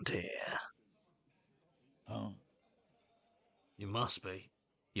around here. Huh? You must be.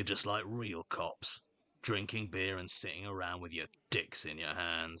 You're just like real cops. Drinking beer and sitting around with your dicks in your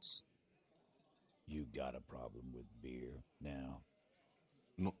hands. You got a problem with beer now?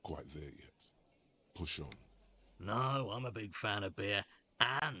 Not quite there yet. Push on. No, I'm a big fan of beer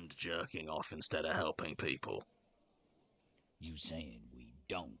and jerking off instead of helping people. You saying we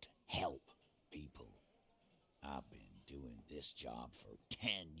don't help people? I've been doing this job for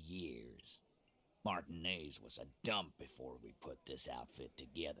 10 years. Martinez was a dump before we put this outfit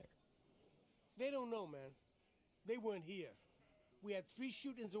together. They don't know, man. They weren't here. We had 3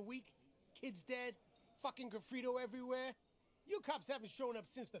 shootings a week, kids dead, fucking graffito everywhere. You cops haven't shown up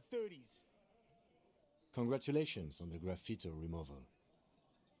since the 30s. Congratulations on the graffiti removal.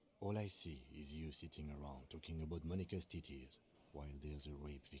 All I see is you sitting around talking about Monica's titties while there's a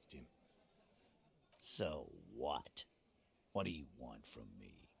rape victim. So what? What do you want from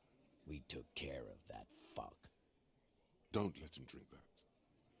me? We took care of that fuck. Don't let him drink that.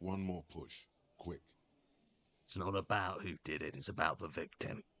 One more push. Quick. It's not about who did it, it's about the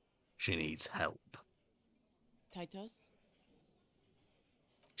victim. She needs help. Titus?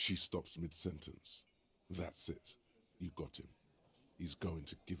 She stops mid-sentence. That's it. You got him. He's going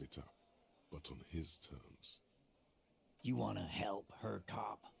to give it up, but on his terms. You wanna help her,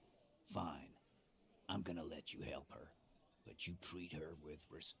 cop? Fine. I'm gonna let you help her, but you treat her with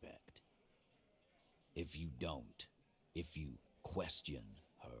respect. If you don't, if you question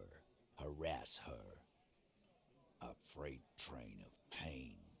her, harass her, a freight train of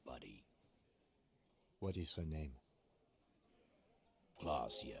pain, buddy. What is her name?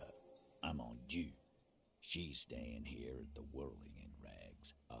 Glacia, I'm on due. She's staying here at the Whirling in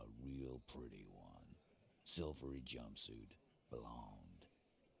Rags, a real pretty one. Silvery jumpsuit, blonde.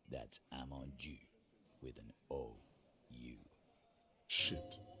 That's Amonju with an O-U.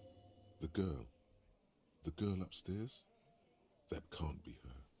 Shit. The girl. The girl upstairs? That can't be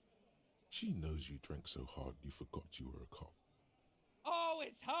her. She knows you drank so hard you forgot you were a cop. Oh,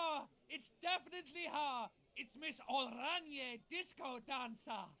 it's her! It's definitely her! It's Miss Oranje, disco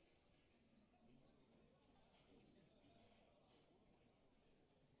dancer!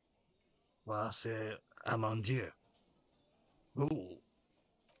 Well, c'est à mon Dieu. Ooh.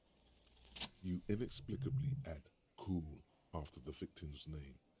 You inexplicably add cool after the victim's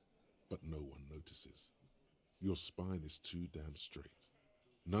name, but no one notices. Your spine is too damn straight.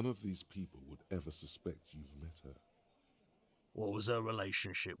 None of these people would ever suspect you've met her. What was her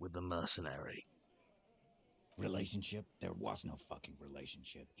relationship with the mercenary? Relationship? There was no fucking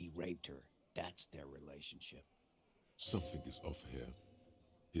relationship. He raped her. That's their relationship. Something is off here.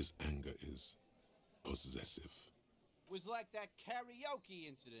 His anger is possessive. Was like that karaoke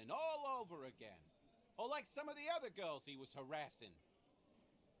incident all over again. Or like some of the other girls he was harassing.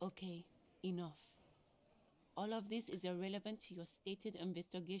 Okay, enough. All of this is irrelevant to your stated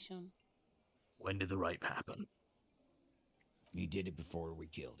investigation. When did the rape happen? He did it before we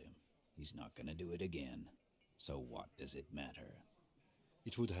killed him. He's not gonna do it again. So what does it matter?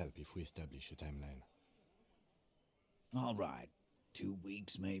 It would help if we establish a timeline. All right. 2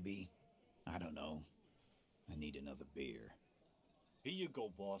 weeks, maybe? I don't know. I need another beer. Here you go,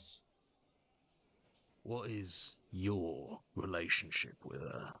 boss. What is your relationship with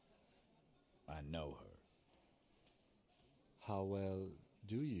her? I know her. How well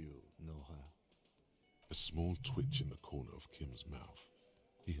do you know her? A small twitch in the corner of Kim's mouth.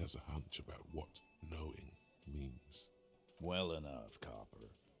 He has a hunch about what knowing means. Well enough, Copper.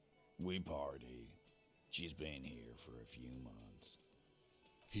 We party. She's been here for a few months.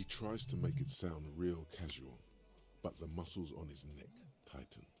 He tries to make it sound real casual, but the muscles on his neck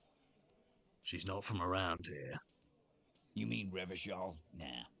tighten. She's not from around here. You mean Revachol?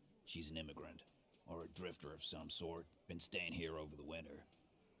 Nah, she's an immigrant. Or a drifter of some sort. Been staying here over the winter.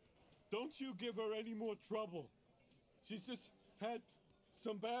 Don't you give her any more trouble. She's just had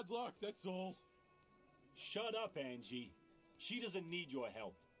some bad luck, that's all. Shut up, Angie. She doesn't need your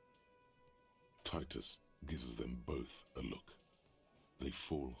help. Titus gives them both a look. They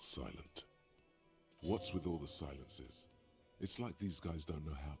fall silent. What's with all the silences? It's like these guys don't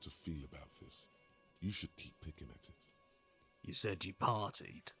know how to feel about this. You should keep picking at it. You said you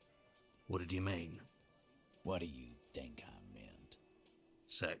partied. What did you mean? What do you think I meant?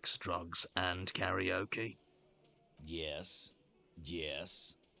 Sex, drugs, and karaoke? Yes,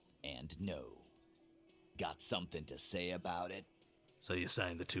 and no. Got something to say about it? So you're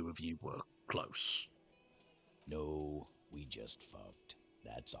saying the two of you were close? No, we just fucked.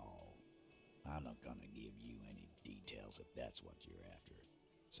 That's all. I'm not gonna give you any details if that's what you're after.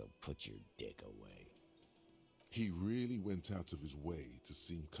 So put your dick away. He really went out of his way to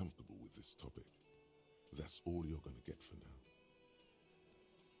seem comfortable with this topic. That's all you're gonna get for now.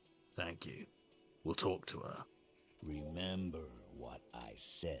 Thank you. We'll talk to her. Remember what I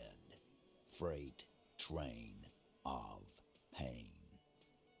said. Freight train of pain.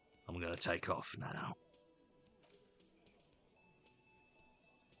 I'm gonna take off now.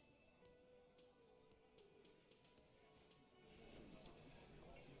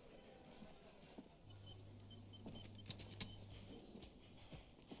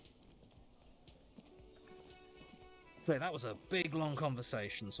 So that was a big, long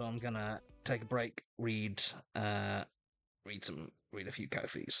conversation. So I'm gonna take a break, read a few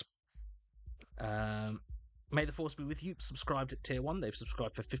Ko-fis. May the Force be with you. Subscribed at Tier 1. They've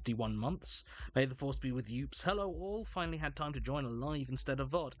subscribed for 51 months. May the Force be with you. Hello all. Finally had time to join a live instead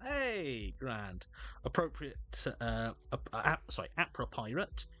of VOD. Hey, grand. Apra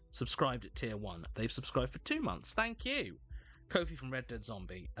Pirate subscribed at Tier 1. They've subscribed for 2 months. Thank you. Kofi from Red Dead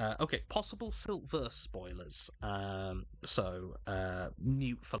Zombie. Okay, possible Siltverse spoilers. So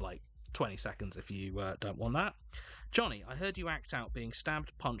mute for like 20 seconds if you don't want that. Johnny, I heard you act out being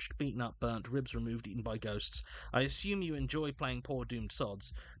stabbed, punched, beaten up, burnt, ribs removed, eaten by ghosts. I assume you enjoy playing poor doomed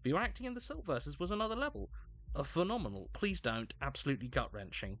sods, but your acting in the Siltverses was another level. Phenomenal. Please don't. Absolutely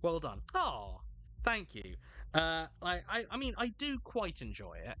gut-wrenching. Well done. Oh, thank you. I mean, I do quite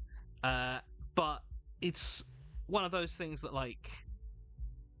enjoy it, but it's one of those things that, like,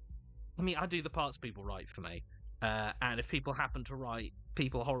 I mean, I do the parts people write for me, and if people happen to write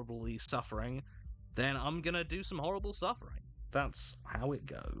people horribly suffering, then I'm gonna do some horrible suffering. That's how it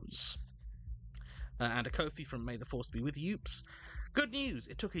goes. And a Kofi from May the Force be with Youps. Good news!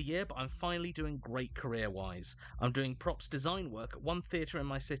 It took a year, but I'm finally doing great career-wise. I'm doing props design work at one theatre in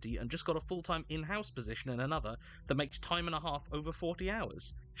my city and just got a full-time in-house position in another that makes time and a half over 40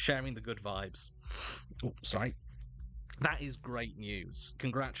 hours. Sharing the good vibes. Oh, sorry. That is great news.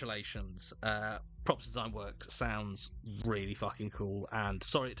 Congratulations. Props design work sounds really fucking cool, and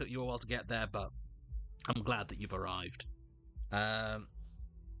sorry it took you a while to get there, but I'm glad that you've arrived.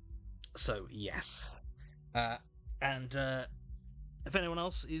 So, yes. And if anyone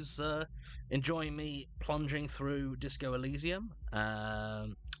else is enjoying me plunging through Disco Elysium,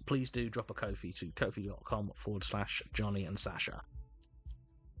 please do drop a Ko-fi to kofi.com/Johnny and Sasha.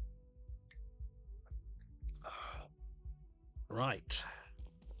 Right.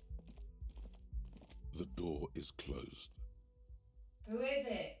 The door is closed. Who is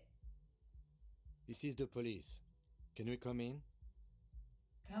it? This is the police. Can we come in?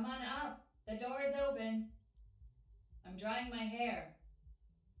 Come on up. The door is open. I'm drying my hair.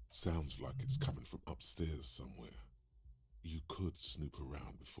 Sounds like it's coming from upstairs somewhere. You could snoop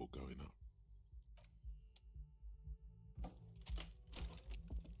around before going up.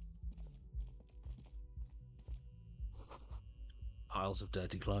 Piles of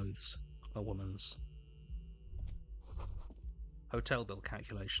dirty clothes. A woman's. Hotel bill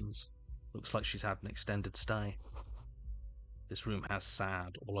calculations. Looks like she's had an extended stay. This room has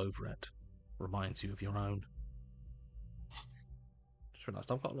sand all over it. Reminds you of your own. Just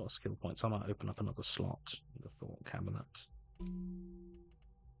realised I've got a lot of skill points. I might open up another slot in the thought cabinet.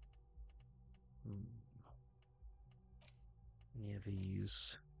 Any of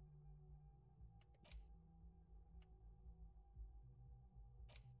these?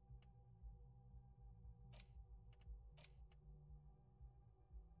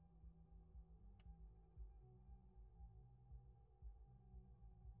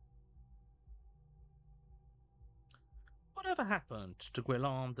 Whatever happened to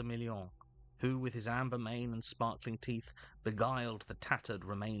Guillaume de Million, who, with his amber mane and sparkling teeth, beguiled the tattered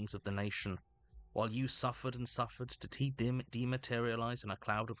remains of the nation? While you suffered and suffered, did he dematerialize in a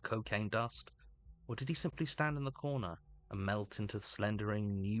cloud of cocaine dust? Or did he simply stand in the corner and melt into the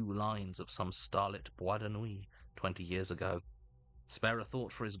slendering new lines of some starlit bois de nuit 20 years ago? Spare a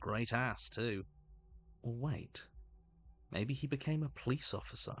thought for his great ass, too. Or wait, maybe he became a police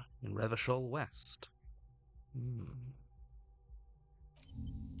officer in Revachol West.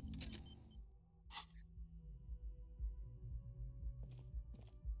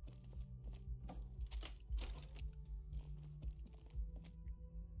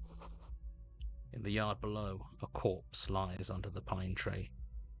 In the yard below, a corpse lies under the pine tree.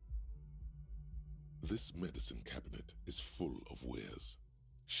 This medicine cabinet is full of wares.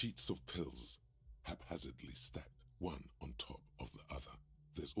 Sheets of pills, haphazardly stacked one on top of the other.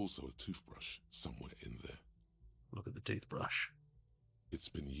 There's also a toothbrush somewhere in there. Look at the toothbrush. It's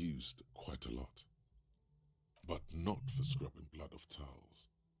been used quite a lot. But not for scrubbing blood off towels,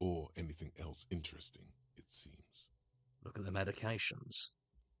 or anything else interesting, it seems. Look at the medications.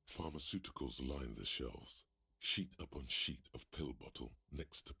 Pharmaceuticals line the shelves, sheet upon sheet of pill bottle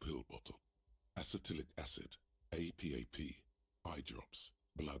next to pill bottle. Acetylic acid, APAP, eye drops,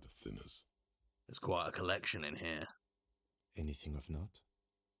 blood thinners. There's quite a collection in here. Anything of note?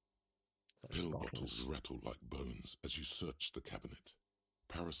 Pill bottles rattle like bones as you search the cabinet.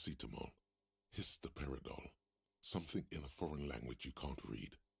 Paracetamol, histoperidol, something in a foreign language you can't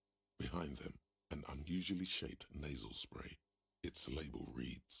read. Behind them, an unusually shaped nasal spray. Its label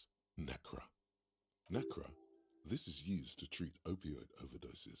reads, Nacra. Nacra, this is used to treat opioid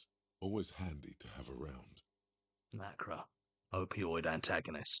overdoses. Always handy to have around. Nacra, opioid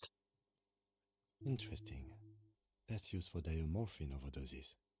antagonist. Interesting. That's used for diamorphine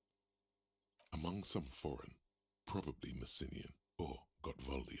overdoses. Among some foreign, probably Messinian or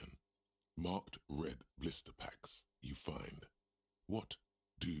Gottwaldian, marked red blister packs you find. What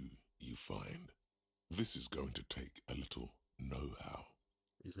do you find? This is going to take a little know-how.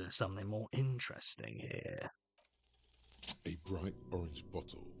 Is there something more interesting here? A bright orange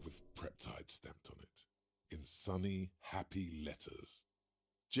bottle with Preptide stamped on it, in sunny, happy letters.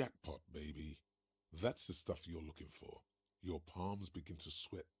 Jackpot, baby. That's the stuff you're looking for. Your palms begin to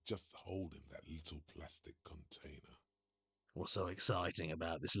sweat just holding that little plastic container. What's so exciting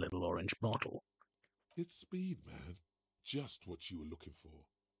about this little orange bottle? It's speed, man. Just what you were looking for.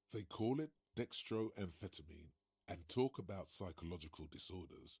 They call it dextroamphetamine and talk about psychological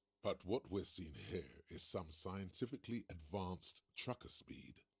disorders. But what we're seeing here is some scientifically advanced trucker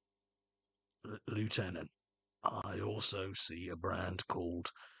speed. Lieutenant, I also see a brand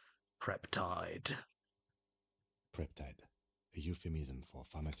called Preptide. Preptide, a euphemism for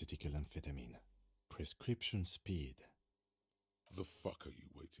pharmaceutical amphetamine. Prescription speed. The fuck are you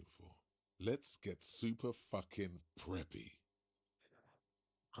waiting for? Let's get super fucking preppy.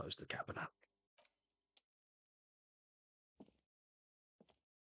 Close the cabinet.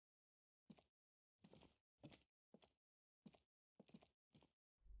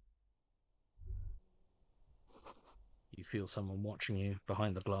 You feel someone watching you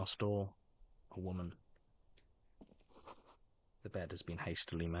behind the glass door. A woman. The bed has been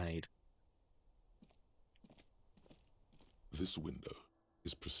hastily made. This window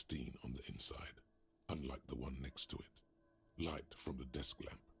is pristine on the inside, unlike the one next to it. Light from the desk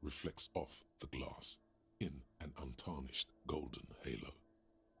lamp reflects off the glass in an untarnished golden halo.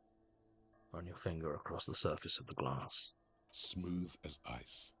 Run your finger across the surface of the glass. Smooth as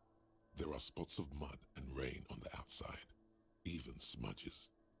ice. There are spots of mud and rain on the outside, even smudges.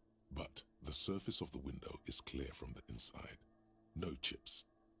 But the surface of the window is clear from the inside. No chips,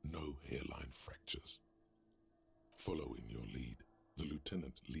 no hairline fractures. Following your lead, the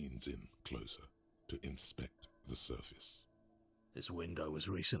lieutenant leans in closer to inspect the surface. This window was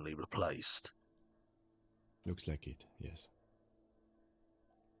recently replaced. Looks like it, yes.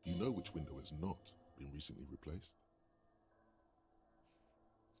 You know which window has not been recently replaced?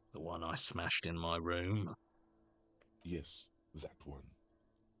 The one I smashed in my room. Yes, that one.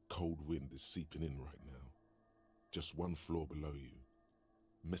 Cold wind is seeping in right now. just one floor below you.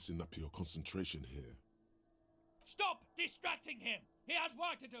 Messing up your concentration here. Stop distracting him! He has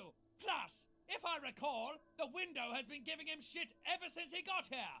work to do! Plus, if I recall, the window has been giving him shit ever since he got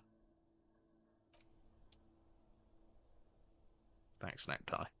here! Thanks,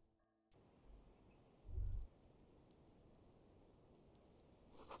 Necktie.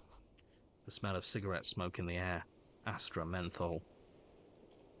 The smell of cigarette smoke in the air. Astra menthol.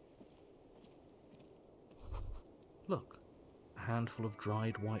 Look, a handful of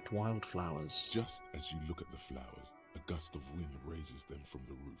dried white wildflowers. Just as you look at the flowers, a gust of wind raises them from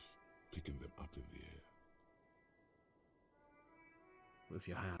the roof, picking them up in the air. With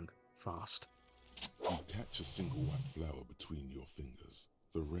your hand, fast. You catch a single white flower between your fingers.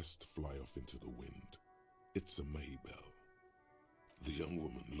 The rest fly off into the wind. It's a Maybell. The young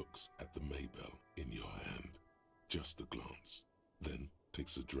woman looks at the Maybell in your hand, just a glance, then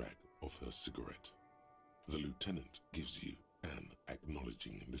takes a drag of her cigarette. The lieutenant gives you an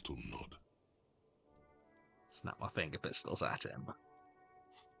acknowledging little nod. Snap my finger pistols at him.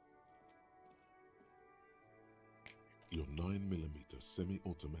 Your 9mm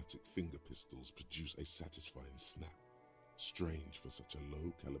semi-automatic finger pistols produce a satisfying snap. Strange for such a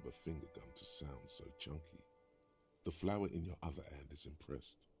low-caliber finger gun to sound so chunky. The flower in your other hand is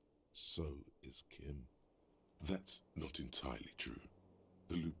impressed. So is Kim. That's not entirely true.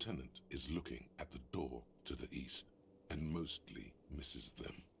 The lieutenant is looking at the door to the east and mostly misses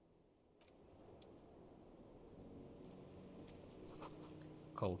them.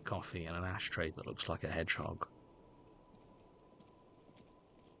 Cold coffee and an ashtray that looks like a hedgehog.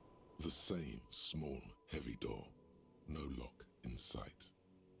 The same small, heavy door. No lock in sight.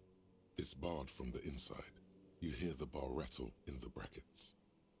 It's barred from the inside. You hear the bar rattle in the brackets.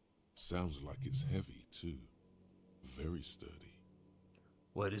 Sounds like it's heavy, too. Very sturdy.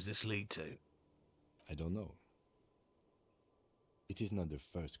 Where does this lead to? I don't know. It is not the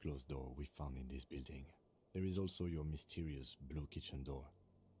first closed door we found in this building. There is also your mysterious blue kitchen door.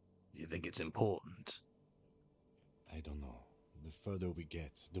 You think it's important? I don't know. The further we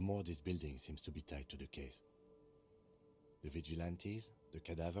get, the more this building seems to be tied to the case. The vigilantes, the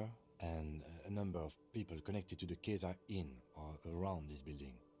cadaver, and a number of people connected to the case are in or around this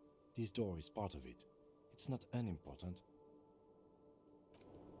building. This door is part of it. It's not unimportant.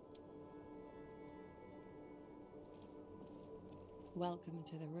 Welcome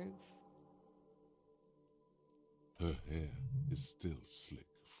to the roof. Her hair is still slick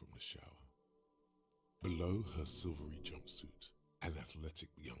from the shower. Below her silvery jumpsuit, an athletic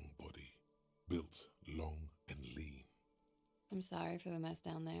young body, built long and lean. I'm sorry for the mess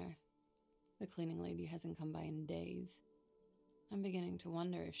down there. The cleaning lady hasn't come by in days. I'm beginning to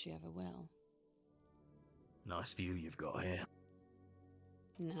wonder if she ever will. Nice view you've got here.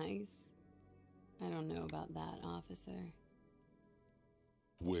 Nice? I don't know about that, officer.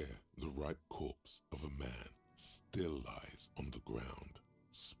 Where the ripe corpse of a man still lies on the ground,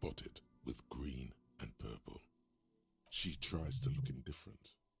 spotted with green and purple. She tries to look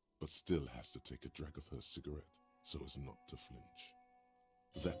indifferent, but still has to take a drag of her cigarette so as not to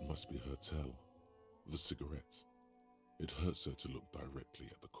flinch. That must be her tell, the cigarette. It hurts her to look directly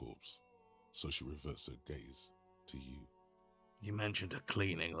at the corpse, so she reverts her gaze to you. You mentioned a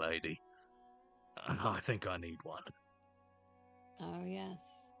cleaning lady. I think I need one. Oh yes,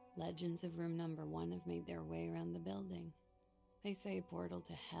 legends of room number 1 have made their way around the building. They say a portal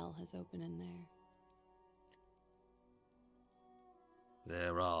to hell has opened in there.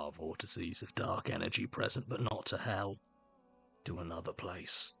 There are vortices of dark energy present, but not to hell. To another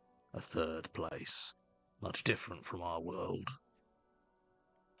place. A third place. Much different from our world.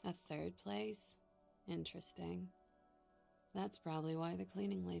 A third place? Interesting. That's probably why the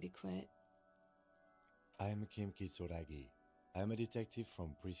cleaning lady quit. I am Kim Kitsuragi. I am a detective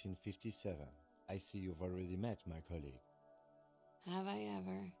from Precinct 57. I see you've already met my colleague. Have I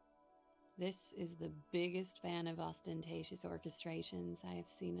ever? This is the biggest fan of ostentatious orchestrations I have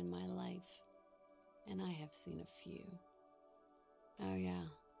seen in my life. And I have seen a few. Oh yeah,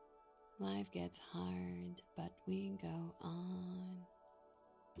 life gets hard, but we go on.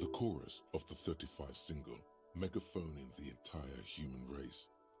 The chorus of the 35 single, megaphoning the entire human race,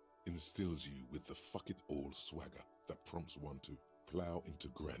 instills you with the fuck it all swagger that prompts one to plow into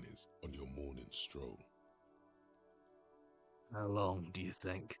grannies on your morning stroll. How long do you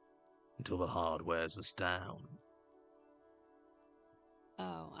think? Until the hard wears us down?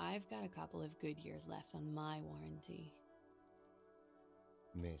 Oh, I've got a couple of good years left on my warranty.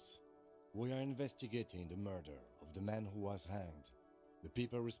 Miss, we are investigating the murder of the man who was hanged. The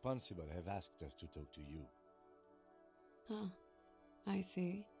people responsible have asked us to talk to you. Huh. I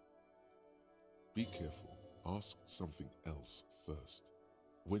see. Be careful. Ask something else first.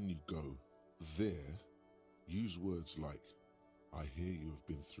 When you go there, use words like, I hear you have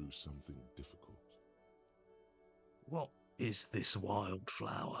been through something difficult. What is this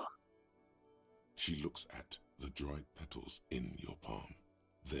wildflower? She looks at the dried petals in your palm,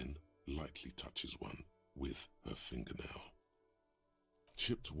 then lightly touches one with her fingernail.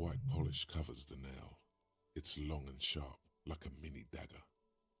 Chipped white polish covers the nail. It's long and sharp, like a mini dagger.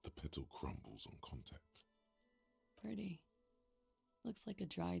 The petal crumbles on contact. Pretty. Looks like a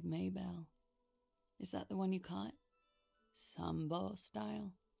dried maybell. Is that the one you caught? Sambo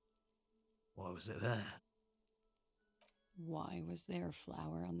style? Why was it there? Why was there a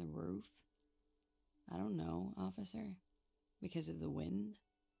flower on the roof? I don't know, officer. Because of the wind?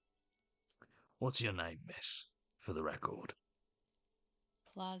 What's your name, miss, for the record?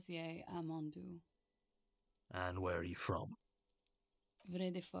 Clausier Amondou. And where are you from?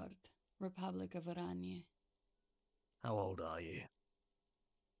 Vredefort, Republic of Oranje. How old are you?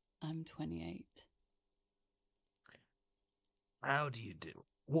 I'm 28. How do you do?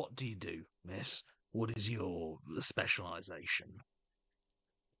 What do you do, miss? What is your specialization?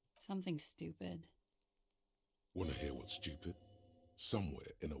 Something stupid. Want to hear what's stupid? Somewhere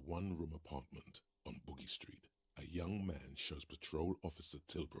in a one-room apartment on Boogie Street, a young man shows Patrol Officer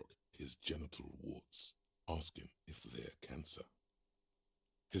Tilbrook his genital warts, asking if they're cancer.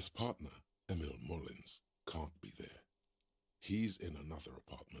 His partner, Emil Mullins, can't be there. He's in another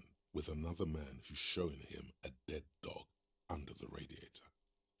apartment with another man who's showing him a dead dog under the radiator.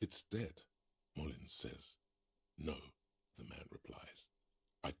 It's dead, Mullins says. No, the man replies.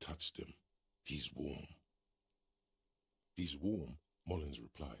 I touched him. He's warm. He's warm, Mullins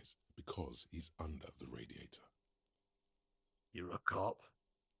replies, because he's under the radiator. You're a cop?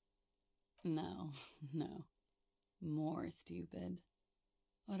 No, no. More stupid.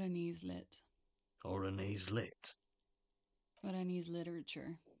 Oranese lit. Oranese lit? Oranese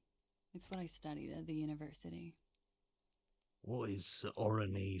literature. It's what I studied at the university. What is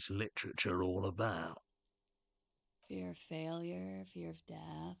Oranese literature all about? Fear of failure, fear of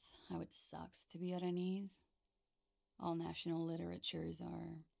death, how it sucks to be Oranese. All national literatures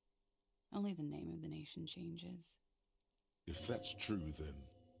are. Only the name of the nation changes. If that's true, then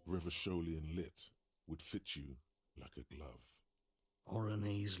Revacholian lit would fit you like a glove.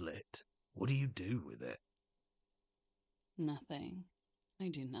 Oranese lit? What do you do with it? Nothing. I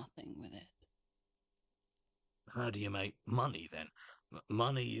do nothing with it. How do you make money, then?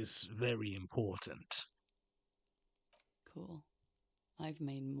 Money is very important. Cool. I've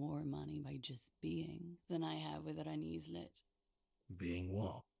made more money by just being than I have with Oranese lit. Being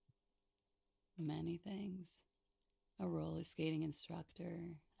what? Many things. A roller skating instructor,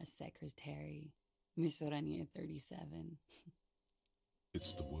 a secretary, Miss Oranje 37.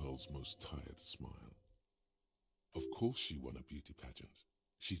 It's the world's most tired smile. Of course she won a beauty pageant.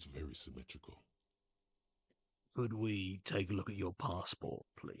 She's very symmetrical. Could we take a look at your passport,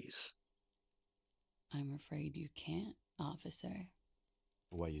 please? I'm afraid you can't, officer.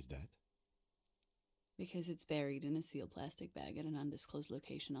 Why is that? Because it's buried in a sealed plastic bag at an undisclosed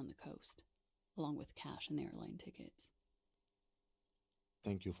location on the coast, along with cash and airline tickets.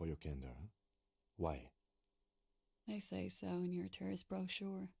 Thank you for your candor. Why? They say so in your tourist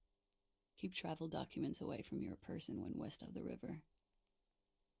brochure. Keep travel documents away from your person when west of the river.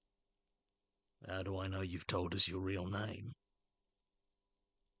 How do I know you've told us your real name?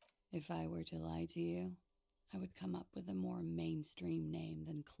 If I were to lie to you, I would come up with a more mainstream name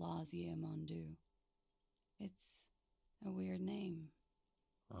than Clausier Mondou. It's a weird name.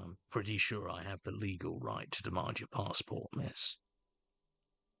 I'm pretty sure I have the legal right to demand your passport, miss.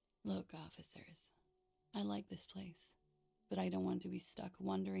 Look, officers, I like this place, but I don't want to be stuck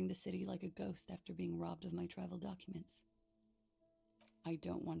wandering the city like a ghost after being robbed of my travel documents. I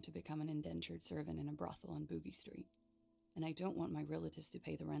don't want to become an indentured servant in a brothel on Boogie Street, and I don't want my relatives to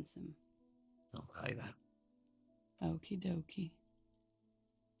pay the ransom. Okay, then. Okie dokie.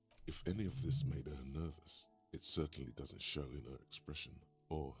 If any of this made her nervous, it certainly doesn't show in her expression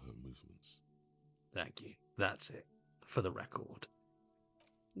or her movements. Thank you. That's it. For the record.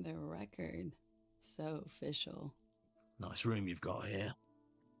 The record. So official. Nice room you've got here.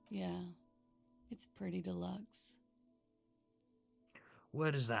 Yeah, it's pretty deluxe.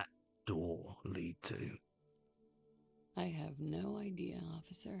 Where does that door lead to? I have no idea,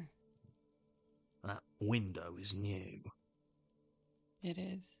 officer. That window is new. It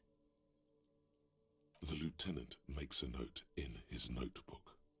is. The lieutenant makes a note in his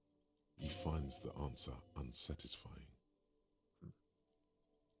notebook. He finds the answer unsatisfying.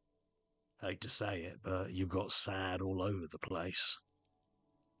 Hate to say it, but you've got sad all over the place.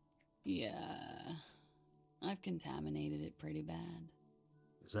 Yeah. I've contaminated it pretty bad.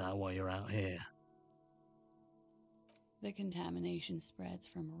 Is that why you're out here? The contamination spreads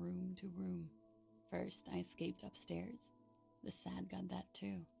from room to room. First, I escaped upstairs. The sad got that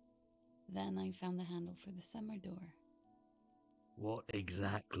too. Then I found the handle for the summer door. What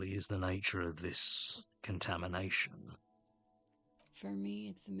exactly is the nature of this contamination? For me,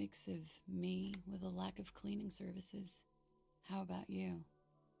 it's a mix of me with a lack of cleaning services. How about you?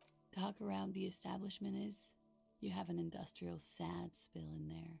 Talk around the establishment is, you have an industrial sad spill in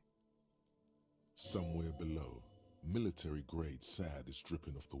there. Somewhere below, military-grade SAD is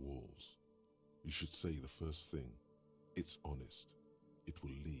dripping off the walls. You should say the first thing. It's honest. It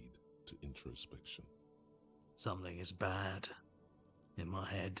will lead to introspection. Something is bad. In my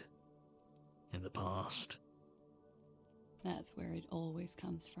head. In the past. That's where it always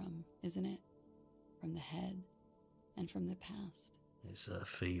comes from, isn't it? From the head and from the past. It's a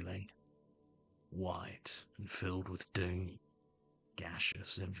feeling. White and filled with doom.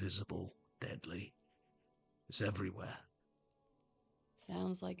 Gaseous, invisible, deadly. It's everywhere.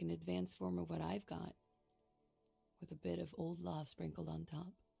 Sounds like an advanced form of what I've got. With a bit of old love sprinkled on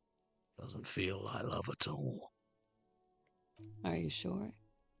top. Doesn't feel like love at all. Are you sure?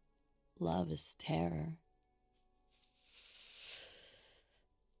 Love is terror.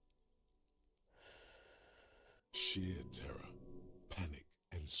 Sheer terror, panic,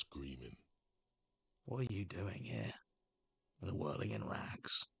 and screaming. What are you doing here? The whirling in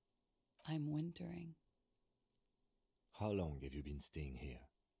rags. I'm wintering. How long have you been staying here?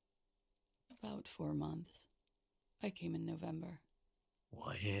 About 4 months. I came in November.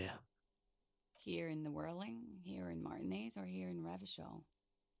 Why here? Here in the Whirling, here in Martinez, or here in Revachol?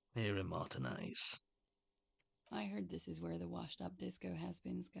 Here in Martinez. I heard this is where the washed-up disco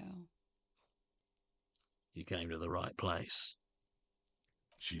has-beens go. You came to the right place.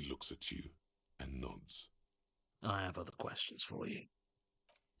 She looks at you and nods. I have other questions for you.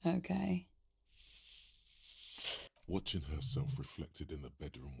 Okay. Watching herself reflected in the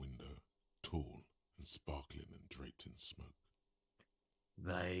bedroom window, tall and sparkling and draped in smoke.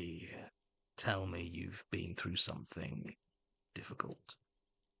 They tell me you've been through something difficult.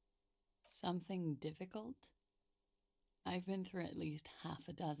 Something difficult? I've been through at least half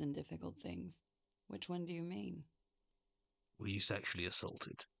a dozen difficult things. Which one do you mean? Were you sexually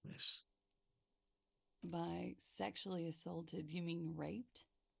assaulted, miss? By sexually assaulted, you mean raped?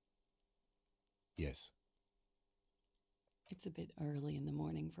 Yes. It's a bit early in the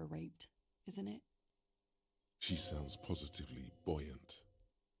morning for raped, isn't it? She sounds positively buoyant,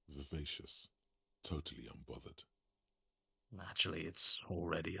 vivacious, totally unbothered. Actually, it's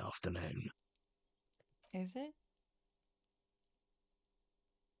already afternoon. Is it?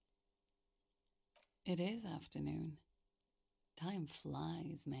 It is afternoon. Time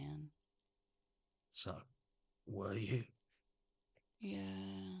flies, man. So, were you?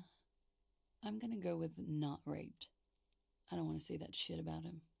 Yeah. I'm gonna go with not raped. I don't want to say that shit about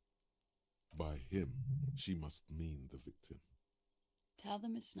him. By him, she must mean the victim. Tell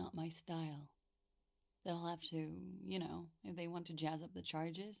them it's not my style. They'll have to, if they want to jazz up the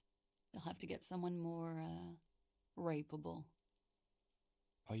charges, they'll have to get someone more, rapeable.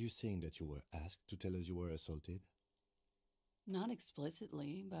 Are you saying that you were asked to tell us you were assaulted? Not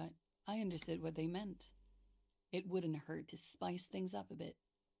explicitly, but I understood what they meant. It wouldn't hurt to spice things up a bit.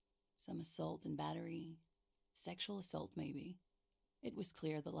 Some assault and battery. Sexual assault, maybe. It was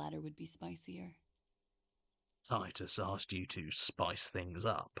clear the latter would be spicier. Titus asked you to spice things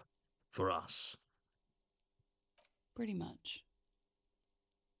up for us. Pretty much.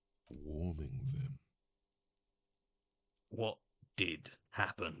 Warming them. What did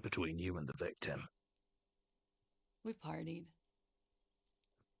happen between you and the victim? We partied.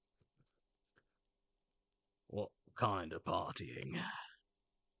 What kind of partying?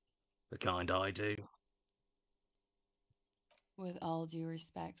 The kind I do? With all due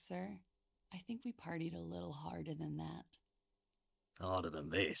respect, sir, I think we partied a little harder than that. Harder than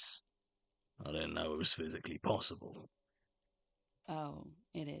this? I didn't know it was physically possible. Oh,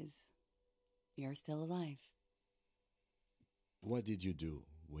 it is. You're still alive. What did you do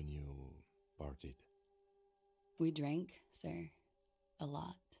when you partied? We drank, sir. A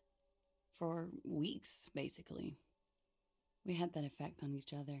lot. For weeks, basically. We had that effect on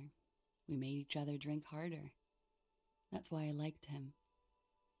each other. We made each other drink harder. That's why I liked him.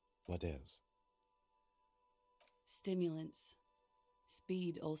 What else? Stimulants.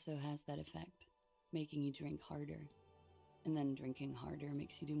 Speed also has that effect, making you drink harder. And then drinking harder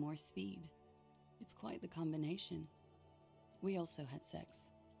makes you do more speed. It's quite the combination. We also had sex.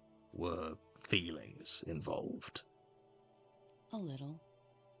 Were feelings involved? A little.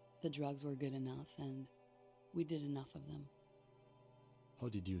 The drugs were good enough, and We did enough of them. How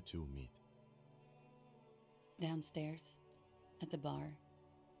did you two meet? Downstairs, at the bar.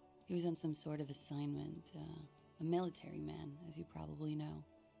 He was on some sort of assignment. A military man, as you probably know.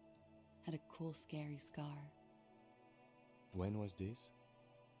 Had a cool, scary scar. When was this?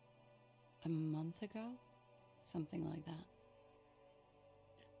 A month ago? Something like that.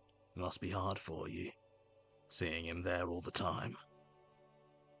 It must be hard for you, seeing him there all the time.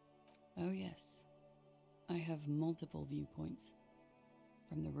 Oh yes. I have multiple viewpoints.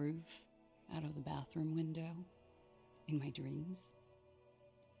 From the roof, out of the bathroom window, in my dreams.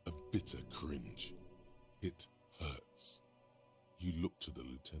 A bitter cringe. It hurts. You look to the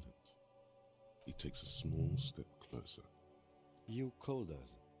lieutenant. He takes a small step closer. You called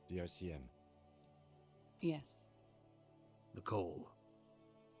us, the RCM. Yes. The call.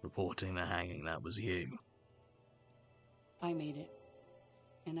 Reporting the hanging, that was you. I made it.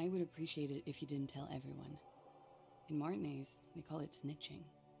 And I would appreciate it if you didn't tell everyone. In Martinez, they call it snitching.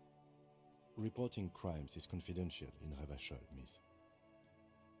 Reporting crimes is confidential in Ravachol, miss.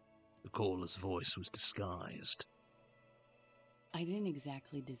 The caller's voice was disguised. I didn't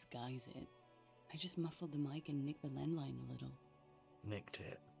exactly disguise it. I just muffled the mic and nicked the landline a little. Nicked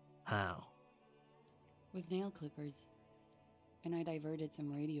it? How? With nail clippers. And I diverted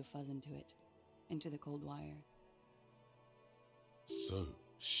some radio fuzz into it. Into the cold wire. So,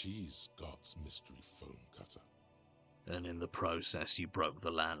 she's Scott's mystery phone cutter. And in the process, you broke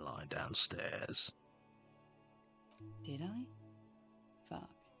the landline downstairs. Did I? Fuck.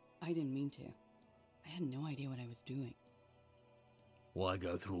 I didn't mean to. I had no idea what I was doing. Why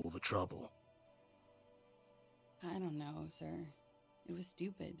go through all the trouble? I don't know, sir. It was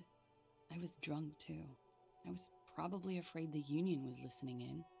stupid. I was drunk, too. I was probably afraid the Union was listening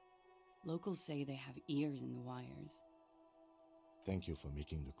in. Locals say they have ears in the wires. Thank you for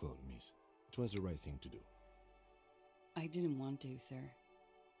making the call, miss. It was the right thing to do. I didn't want to, sir.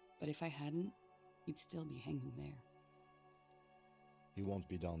 But if I hadn't, he'd still be hanging there. He won't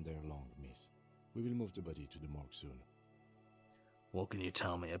be down there long, miss. We will move the body to the morgue soon. What can you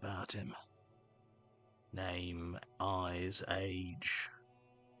tell me about him? Name, eyes, age?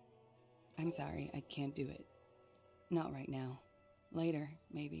 I'm sorry, I can't do it. Not right now. Later,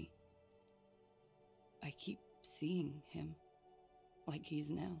 maybe. I keep seeing him. Like he is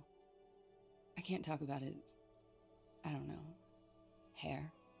now. I can't talk about his... I don't know.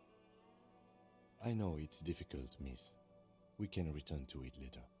 Hair. I know it's difficult, miss. We can return to it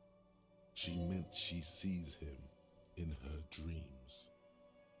later. She meant she sees him in her dreams.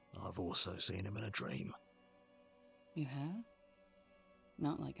 I've also seen him in a dream. You have?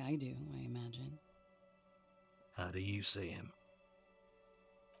 Not like I do, I imagine. How do you see him?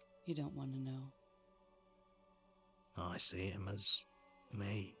 You don't want to know. I see him as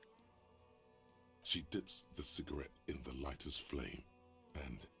me. She dips the cigarette in the lighter's flame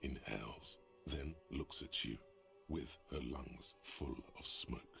and inhales, then looks at you with her lungs full of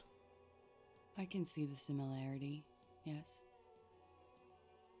smoke. I can see the similarity, yes.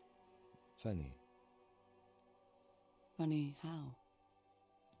 Funny. Funny how?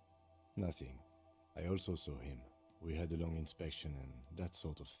 Nothing. I also saw him. We had a long inspection and that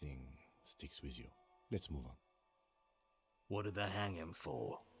sort of thing sticks with you. Let's move on. What did they hang him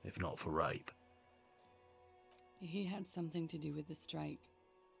for, if not for rape? He had something to do with the strike.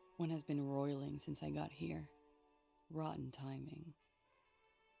 One has been roiling since I got here. Rotten timing.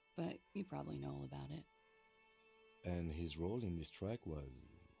 But you probably know all about it. And his role in this strike was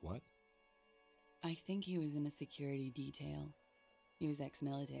what? I think he was in a security detail. He was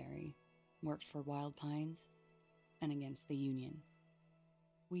ex-military, worked for Wild Pines, and against the Union.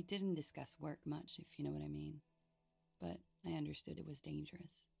 We didn't discuss work much, if you know what I mean. But I understood it was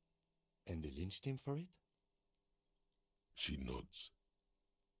dangerous. And they lynched him for it? She nods.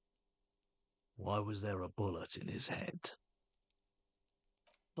 Why was there a bullet in his head?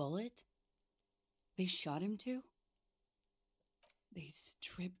 Bullet? They shot him too? They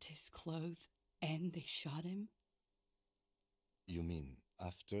stripped his clothes and they shot him? You mean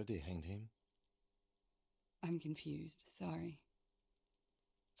after they hanged him? I'm confused, sorry.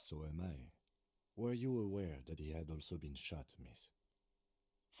 So am I. Were you aware that he had also been shot, miss?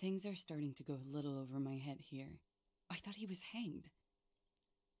 Things are starting to go a little over my head here. I thought he was hanged.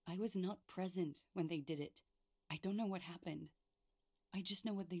 I was not present when they did it. I don't know what happened. I just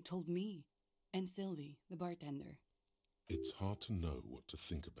know what they told me. And Sylvie, the bartender. It's hard to know what to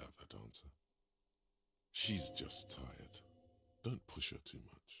think about that answer. She's just tired. Don't push her too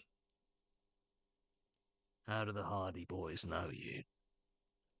much. How do the Hardy boys know you?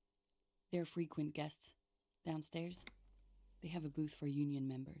 They're frequent guests. Downstairs, they have a booth for Union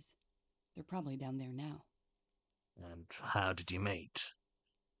members. They're probably down there now. And how did you meet?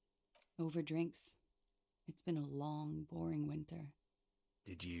 Over drinks. It's been a long, boring winter.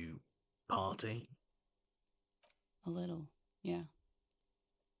 Did you party? A little, yeah.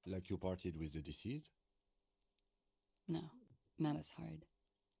 Like you partied with the deceased? No, not as hard.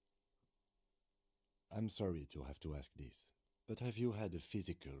 I'm sorry to have to ask this, but have you had a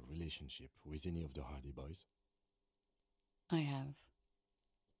physical relationship with any of the Hardy Boys? I have.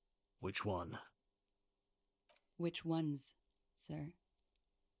 Which one? Which ones, sir?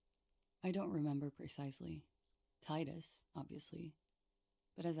 I don't remember precisely. Titus, obviously.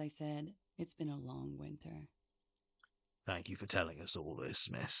 But as I said, it's been a long winter. Thank you for telling us all this,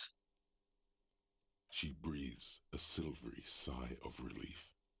 miss. She breathes a silvery sigh of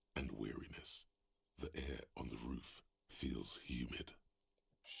relief and weariness. The air on the roof feels humid.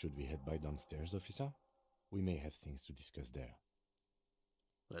 Should we head by downstairs, officer? We may have things to discuss there.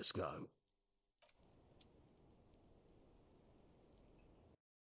 Let's go.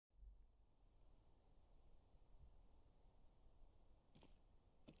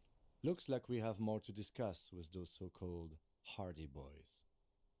 Looks like we have more to discuss with those so-called Hardy Boys.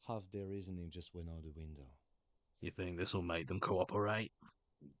 Half their reasoning just went out the window. You think this will make them cooperate?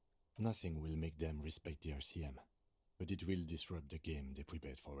 Nothing will make them respect the RCM, but it will disrupt the game they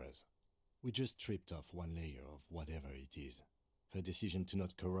prepared for us. We just stripped off one layer of whatever it is. Her decision to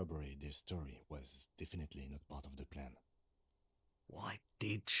not corroborate their story was definitely not part of the plan. Why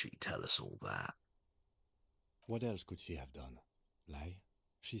did she tell us all that? What else could she have done? Lie?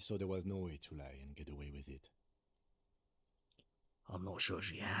 She saw there was no way to lie and get away with it. I'm not sure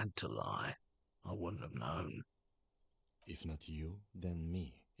she had to lie. I wouldn't have known. If not you, then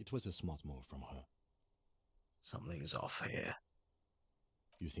me. It was a smart move from her. Something's off here.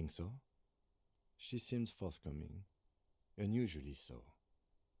 You think so? She seemed forthcoming. Unusually so.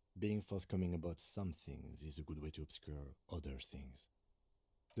 Being forthcoming about some things is a good way to obscure other things.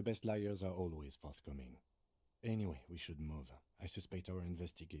 The best liars are always forthcoming. Anyway, we should move. I suspect our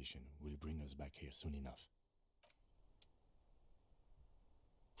investigation will bring us back here soon enough.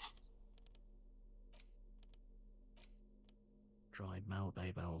 Dried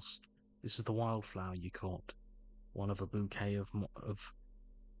malbabels. This is the wildflower you caught. One of a bouquet of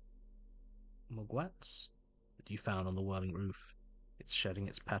mugworts that you found on the whirling roof. It's shedding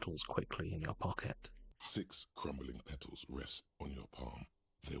its petals quickly in your pocket. 6 crumbling petals rest on your palm.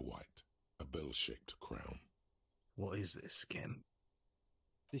 They're white, a bell-shaped crown. What is this, Kim?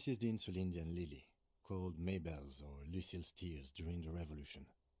 This is the Insulindian lily, called Maybells or Lucille's tears during the Revolution.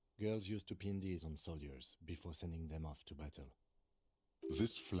 Girls used to pin these on soldiers before sending them off to battle.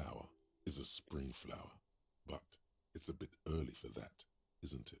 This flower is a spring flower, but it's a bit early for that,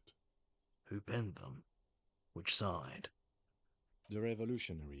 isn't it? Who pinned them? Which side? The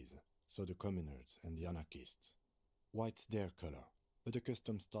revolutionaries, so the communards and the anarchists. White's their color, but the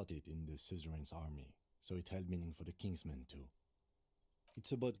custom started in the suzerain's army, so it held meaning for the kingsmen too.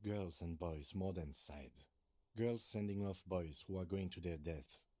 It's about girls and boys more than sides. Girls sending off boys who are going to their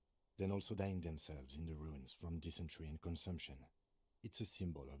deaths, then also dying themselves in the ruins from dysentery and consumption. It's a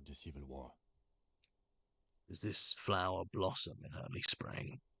symbol of the Civil War. Does this flower blossom in early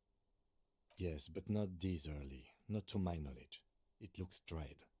spring? Yes, but not this early, not to my knowledge. It looks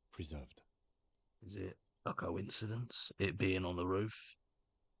dried, preserved. Is it a coincidence, it being on the roof?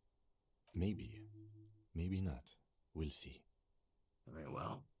 Maybe. Maybe not. We'll see. Very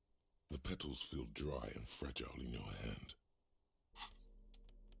well. The petals feel dry and fragile in your hand.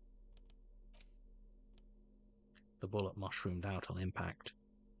 The bullet mushroomed out on impact.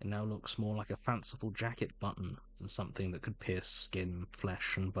 It now looks more like a fanciful jacket button than something that could pierce skin,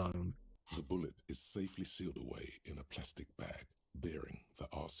 flesh, and bone. The bullet is safely sealed away in a plastic bag bearing the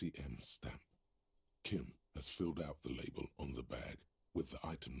RCM stamp. Kim has filled out the label on the bag with the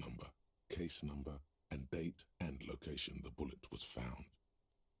item number, case number, and date and location the bullet was found.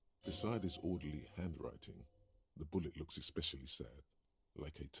 Beside his orderly handwriting, the bullet looks especially sad,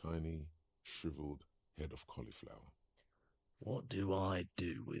 like a tiny, shriveled head of cauliflower. What do I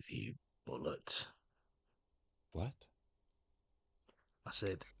do with you, bullet? What? I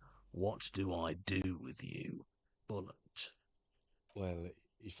said, what do I do with you, bullet? Well,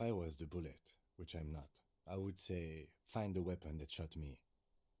 if I was the bullet, which I'm not, I would say, find the weapon that shot me.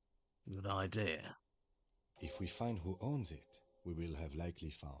 Good idea. If we find who owns it, we will have likely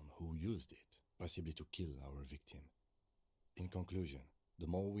found who used it, possibly to kill our victim. In conclusion, the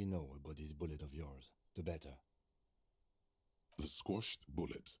more we know about this bullet of yours, the better. The squashed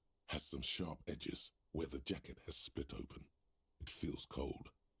bullet has some sharp edges where the jacket has split open. It feels cold.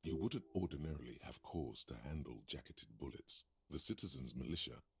 You wouldn't ordinarily have cause to handle jacketed bullets. The citizens'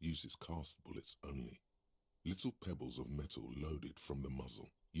 militia uses cast bullets only. Little pebbles of metal loaded from the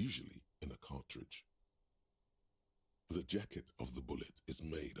muzzle, usually in a cartridge. The jacket of the bullet is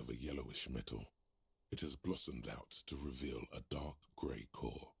made of a yellowish metal. It has blossomed out to reveal a dark grey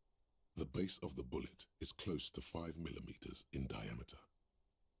core. The base of the bullet is close to 5 millimeters in diameter.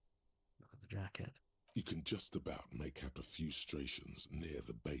 Look at the jacket. You can just about make out a few striations near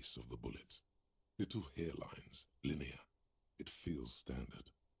the base of the bullet. Little hairlines, linear. It feels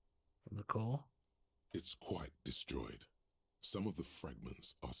standard. From the core? It's quite destroyed. Some of the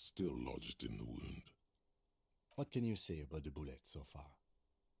fragments are still lodged in the wound. What can you say about the bullet so far?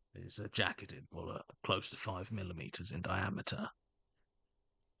 It's a jacketed bullet, close to 5 millimeters in diameter.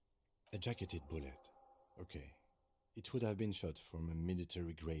 A jacketed bullet. Okay. It would have been shot from a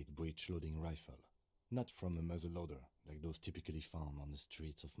military-grade breech-loading rifle, not from a muzzleloader like those typically found on the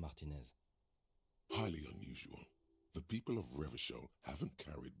streets of Martinez. Highly unusual. The people of Revachol haven't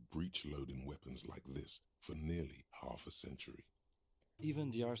carried breech-loading weapons like this for nearly half a century.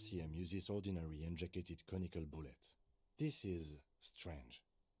 Even the RCM uses ordinary unjacketed conical bullets. This is strange.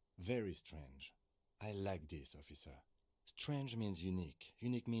 Very strange. I like this, officer. Strange means unique.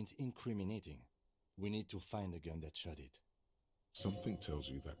 Unique means incriminating. We need to find the gun that shot it. Something tells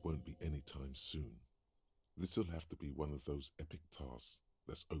you that won't be any time soon. This'll have to be one of those epic tasks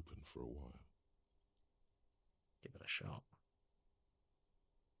that's open for a while. Give it a shot.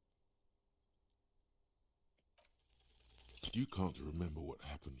 You can't remember what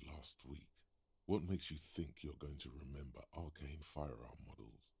happened last week. What makes you think you're going to remember arcane firearm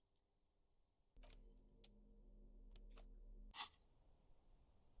models?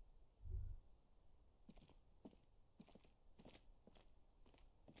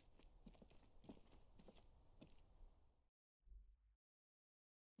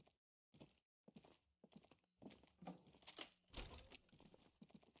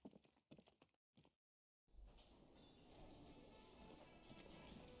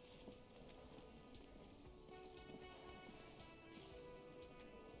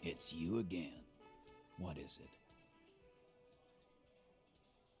 It's you again. What is it?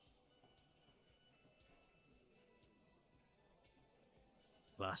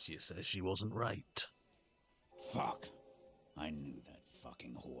 Last year says she wasn't raped. Fuck! I knew that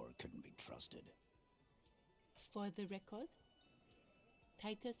fucking whore couldn't be trusted. For the record,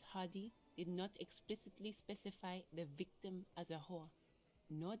 Titus Hardy did not explicitly specify the victim as a whore,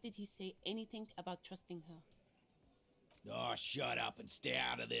 nor did he say anything about trusting her. Oh, shut up and stay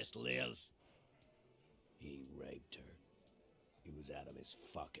out of this, Liz. He raped her. He was out of his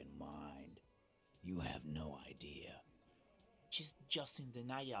fucking mind. You have no idea. She's just in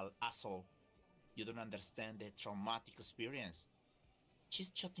denial, asshole. You don't understand the traumatic experience.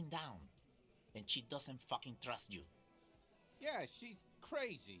 She's shutting down, and she doesn't fucking trust you. Yeah, she's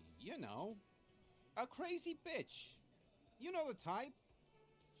crazy, you know. A crazy bitch. You know the type.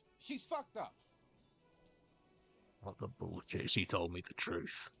 She's fucked up. What the bullshit? She told me the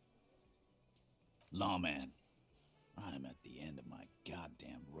truth. Lawman, I'm at the end of my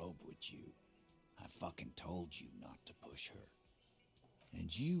goddamn rope with you. I fucking told you not to push her.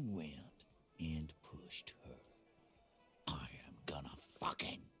 And you went and pushed her. I am gonna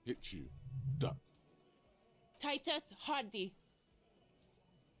fucking hit you. Duck. Titus Hardy.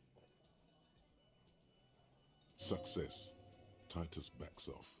 Success. Titus backs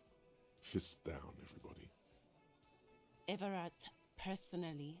off. Fists down, everybody. Everett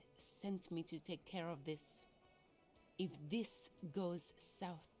personally sent me to take care of this. If this goes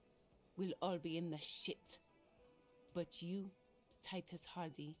south, we'll all be in the shit. But you, Titus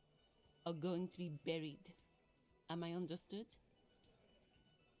Hardy, are going to be buried. Am I understood?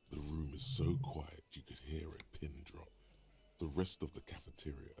 The room is so quiet you could hear a pin drop. The rest of the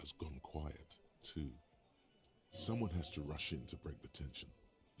cafeteria has gone quiet, too. Someone has to rush in to break the tension.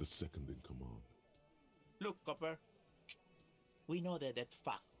 The second in command. Look, Copper. We know that that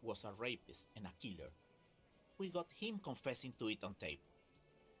fuck was a rapist and a killer. We got him confessing to it on tape.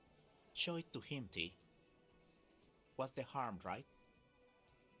 Show it to him, T. What's the harm, right?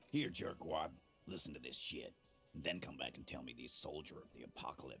 Here, jerkwad. Listen to this shit. And then come back and tell me the soldier of the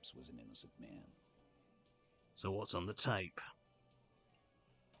apocalypse was an innocent man. So what's on the tape?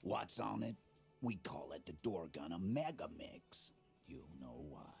 What's on it? We call it the door gun a mega mix. You'll know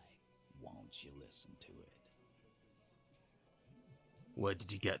why. Won't you listen to it? Where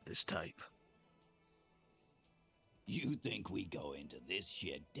did you get this tape? You think we go into this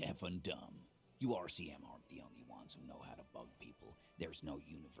shit deaf and dumb? You RCM aren't the only ones who know how to bug people. There's no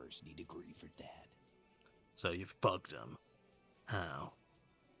university degree for that. So you've bugged them. How?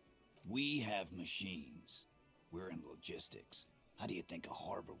 We have machines. We're in logistics. How do you think a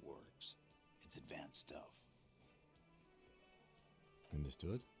harbor works? It's advanced stuff.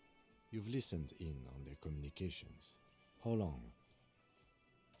 Understood? You've listened in on their communications. How long?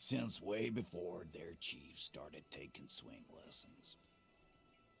 Since way before their chief started taking swing lessons.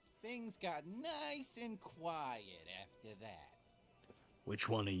 Things got nice and quiet after that. Which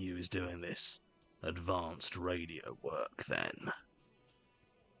one of you is doing this advanced radio work, then?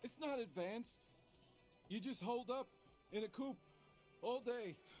 It's not advanced. You just hold up in a coop all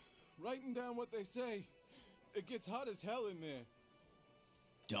day, writing down what they say. It gets hot as hell in there.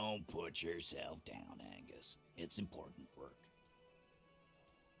 Don't put yourself down, Angus. It's important work.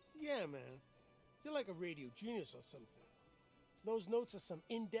 Yeah, man. You're like a radio genius or something. Those notes are some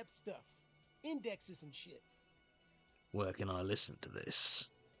in-depth stuff. Indexes and shit. Where can I listen to this?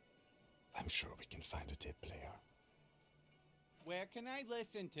 I'm sure we can find a tape player. Where can I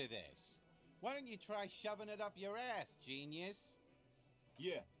listen to this? Why don't you try shoving it up your ass, genius?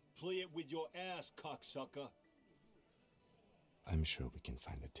 Yeah, play it with your ass, cocksucker. I'm sure we can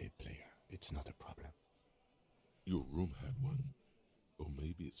find a tape player. It's not a problem. Your room had one. Or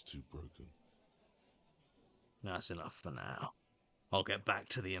maybe it's too broken. That's enough for now. I'll get back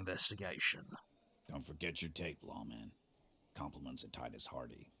to the investigation. Don't forget your tape, lawman. Compliments of Titus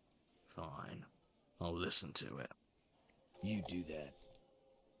Hardy. Fine. I'll listen to it. You do that.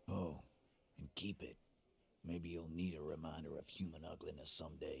 Oh, and keep it. Maybe you'll need a reminder of human ugliness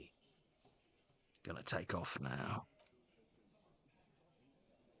someday. Gonna take off now.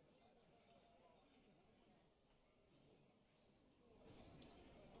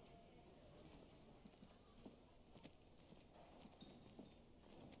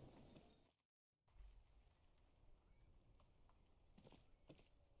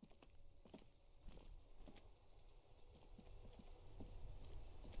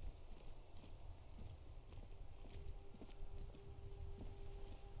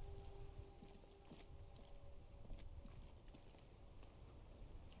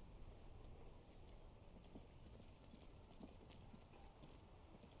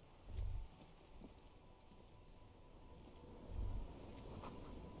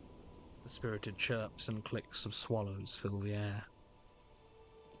 The spirited chirps and clicks of swallows fill the air.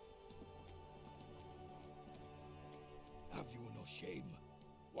 Have you no shame?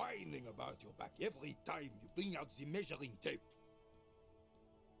 Whining about your back every time you bring out the measuring tape.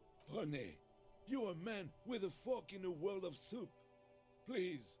 René, you're a man with a fork in a world of soup.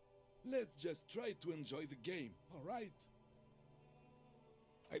 Please, let's just try to enjoy the game, alright?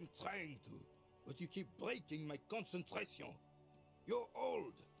 I'm trying to, but you keep breaking my concentration. You're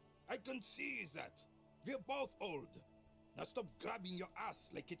old. I can see that. We're both old. Now stop grabbing your ass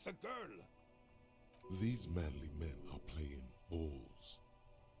like it's a girl. These manly men are playing balls.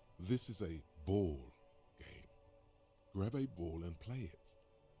 This is a ball game. Grab a ball and play it.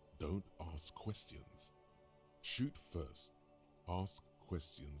 Don't ask questions. Shoot first. Ask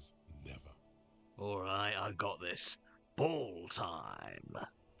questions never. Alright, I've got this. Ball time.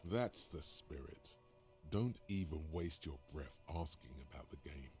 That's the spirit. Don't even waste your breath asking about the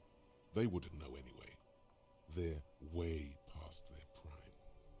game. They wouldn't know anyway. They're way past their prime.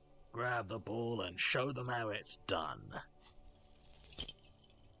 Grab the ball and show them how it's done.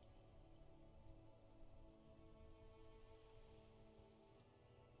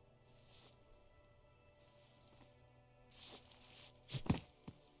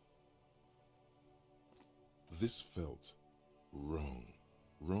 This felt wrong.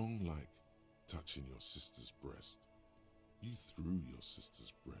 Wrong like touching your sister's breast. You threw your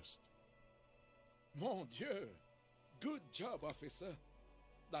sister's breast. Mon Dieu! Good job, officer.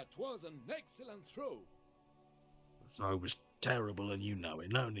 That was an excellent throw. The throw was terrible and you know it.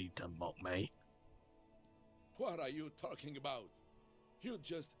 No need to mock me. What are you talking about? You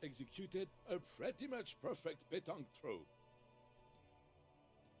just executed a pretty much perfect pétanque throw.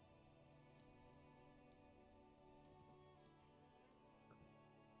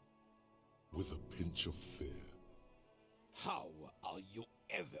 With a pinch of fear. How are you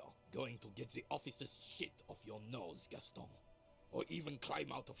ever going to get the officer's shit off your nose, Gaston? Or even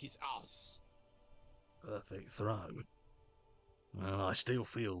climb out of his ass? Perfect throw. Well, I still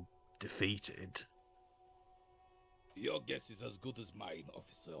feel defeated. Your guess is as good as mine,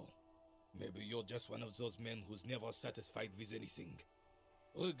 officer. Maybe you're just one of those men who's never satisfied with anything.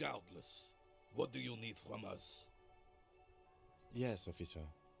 Regardless, what do you need from us? Yes, officer.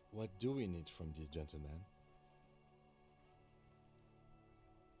 What do we need from this gentleman?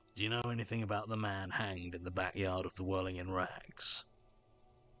 Do you know anything about the man hanged in the backyard of the Whirling in Rags?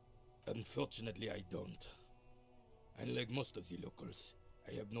 Unfortunately, I don't. Unlike most of the locals,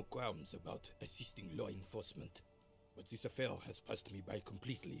 I have no qualms about assisting law enforcement. But this affair has passed me by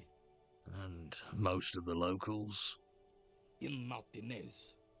completely. And most of the locals? In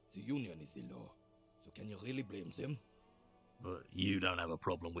Martinez, the union is the law. So can you really blame them? But you don't have a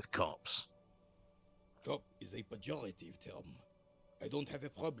problem with cops. Cop is a pejorative term. I don't have a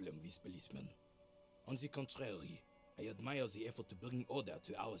problem with policemen. On the contrary, I admire the effort to bring order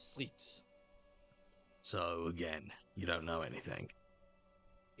to our streets. So, again, you don't know anything.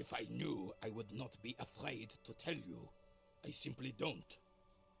 If I knew, I would not be afraid to tell you. I simply don't.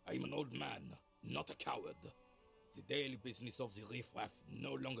 I'm an old man, not a coward. The daily business of the riffraff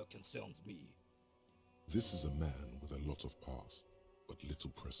no longer concerns me. This is a man with a lot of past, but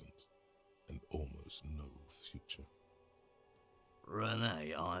little present, and almost no future.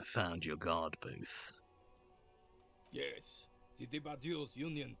 Rene, I found your guard booth. Yes, the Debardeurs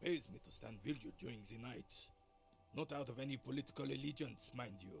Union pays me to stand vigil during the night. Not out of any political allegiance,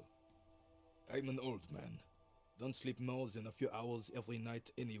 mind you. I'm an old man. Don't sleep more than a few hours every night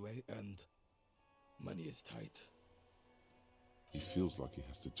anyway, and money is tight. He feels like he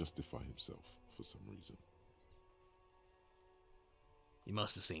has to justify himself for some reason. You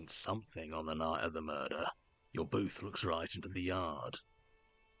must have seen something on the night of the murder. Your booth looks right into the yard.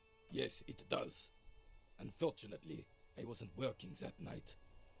 Yes, it does. Unfortunately, I wasn't working that night.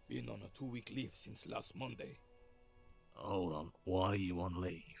 Been on a 2-week leave since last Monday. Hold on, why are you on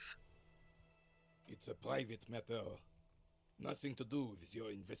leave? It's a private matter. Nothing to do with your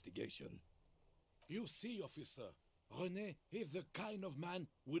investigation. You see, officer, René is the kind of man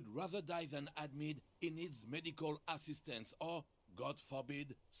would rather die than admit he needs medical assistance or, God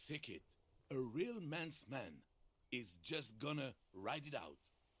forbid, sick it. A real man's man is just gonna ride it out.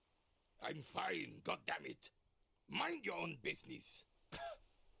 I'm fine, goddammit. Mind your own business.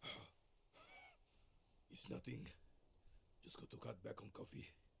 It's nothing. Just got to cut back on coffee.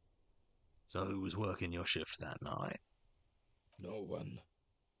 So who was working your shift that night? No one.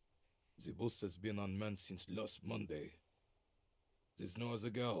 The boss has been unmanned since last Monday. There's no other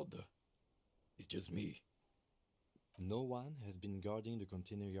guard. It's just me. No one has been guarding the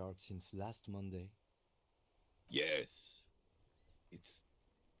container yard since last Monday? Yes. It's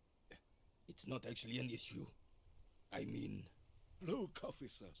not actually an issue. I mean... Look,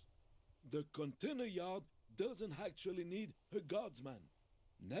 officers. The container yard doesn't actually need a guardsman.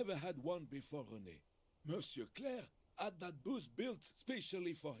 Never had one before René. Monsieur Claire had that booth built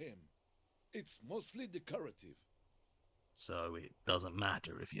specially for him. It's mostly decorative. So it doesn't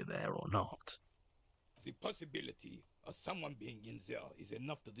matter if you're there or not. The possibility of someone being in there is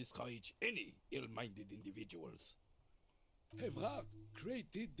enough to discourage any ill-minded individuals. Evrard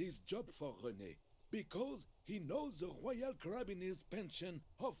created this job for René because he knows the Royal Carabiniers' pension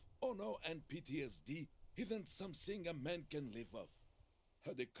of honor and PTSD isn't something a man can live off.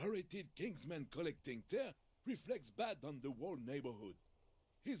 A decorated Kingsman collecting tear reflects bad on the whole neighborhood.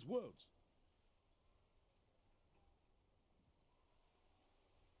 His words.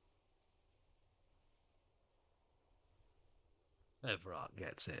 Everard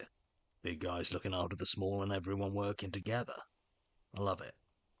gets it. Big guys looking after the small and everyone working together. I love it.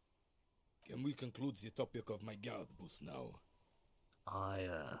 Can we conclude the topic of my guard booth now? I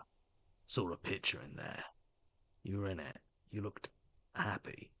saw a picture in there. You were in it. You looked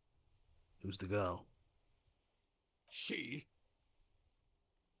happy. Who's the girl? She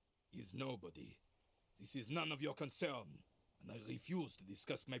is nobody. This is none of your concern, and I refuse to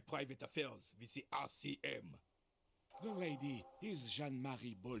discuss my private affairs with the RCM. The lady is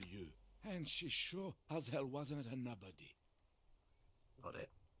Jeanne-Marie Beaulieu, and she sure as hell wasn't a nobody. Got it.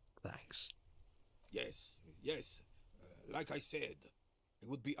 Thanks. Yes. Like I said, I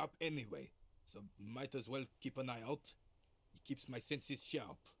would be up anyway, so might as well keep an eye out. It keeps my senses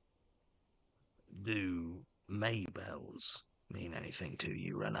sharp. Do Maybells mean anything to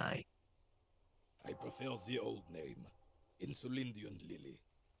you, René? I prefer the old name, Insulindian Lily.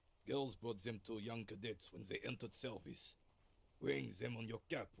 Girls brought them to young cadets when they entered service. Wearing them on your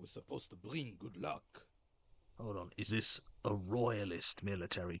cap was supposed to bring good luck. Hold on, is this a royalist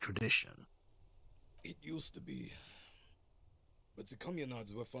military tradition? It used to be. But the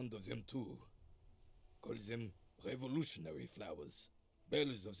communards were fond of them too. Call them revolutionary flowers.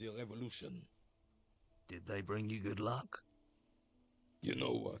 Bells of the revolution. Did they bring you good luck? You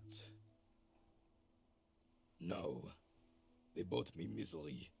know what? No. They brought me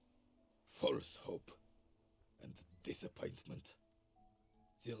misery, false hope, and disappointment.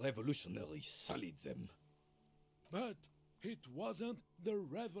 The revolutionaries sullied them. But it wasn't the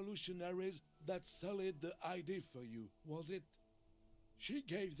revolutionaries that sullied the idea for you, was it? She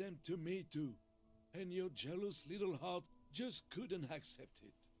gave them to me too, and your jealous little heart just couldn't accept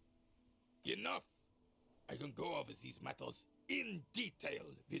it. Enough! I can go over these matters in detail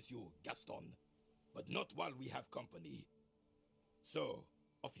with you, Gaston, but not while we have company. So,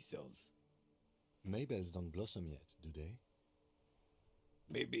 officers. Maybells don't blossom yet, do they?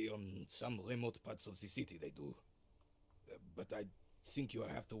 Maybe on some remote parts of the city they do. But I think you'll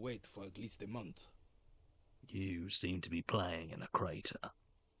have to wait for at least a month. You seem to be playing in a crater.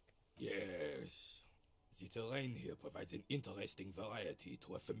 Yes. The terrain here provides an interesting variety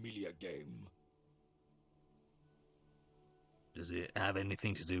to a familiar game. Does it have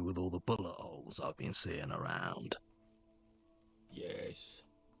anything to do with all the bullet holes I've been seeing around? Yes.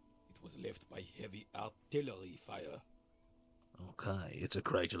 It was left by heavy artillery fire. Okay, it's a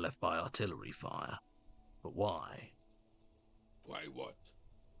crater left by artillery fire. But why? Why what?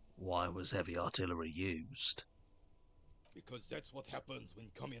 Why was heavy artillery used? Because that's what happens when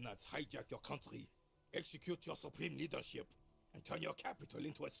communards hijack your country, execute your supreme leadership, and turn your capital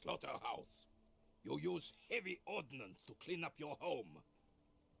into a slaughterhouse. You use heavy ordnance to clean up your home.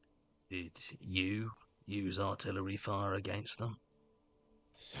 Did you use artillery fire against them?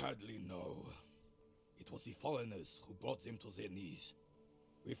 Sadly, no. It was the foreigners who brought them to their knees.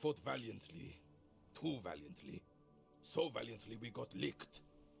 We fought valiantly. Too valiantly. So valiantly we got licked.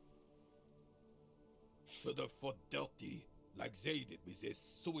 Should have fought dirty, like they did with their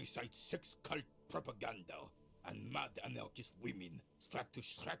suicide sex cult propaganda and mad anarchist women strapped to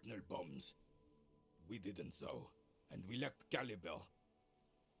shrapnel bombs. We didn't though, and we lacked caliber.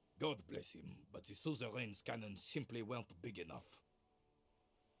 God bless him, but the suzerain's cannons simply weren't big enough.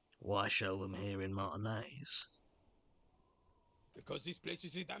 Why show them here in Martinez? Because this place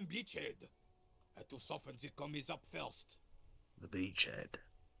is a damn beachhead. Had to soften the commies up first. The beachhead?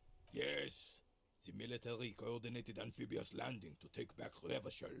 Yes. The military coordinated amphibious landing to take back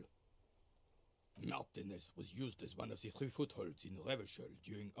Revachol. Martinez was used as one of the 3 footholds in Revachol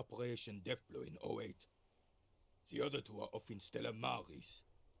during Operation Deathblow in 08. The other 2 are off in Stella Maris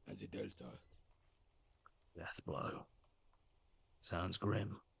and the Delta. Deathblow. Sounds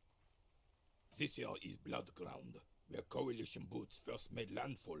grim. This here is Blood Ground, where coalition boots first made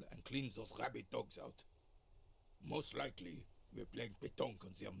landfall and cleaned those rabid dogs out. Most likely, we're playing pétanque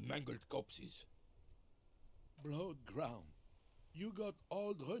on their mangled corpses. Blood ground. You got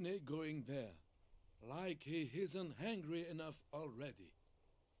old René going there. Like he isn't hungry enough already.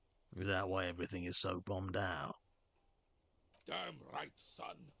 Is that why everything is so bombed out? Damn right,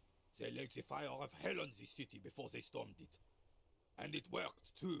 son. They laid the fire of hell on the city before they stormed it. And it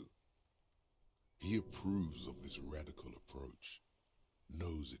worked, too. He approves of this radical approach,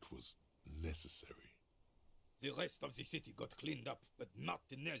 knows it was necessary. The rest of the city got cleaned up, but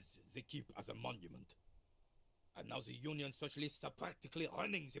Martinez they keep as a monument. And now the Union Socialists are practically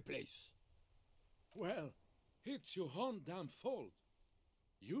running the place. Well, it's your own damn fault.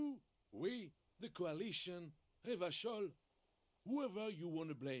 You, we, the coalition, Revachol, whoever you want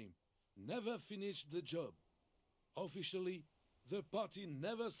to blame, never finished the job. Officially, the party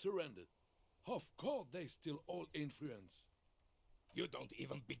never surrendered. Of course they still hold influence. You don't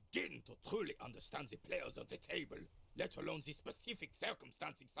even begin to truly understand the players at the table, let alone the specific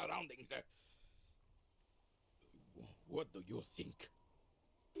circumstances surrounding the... What do you think?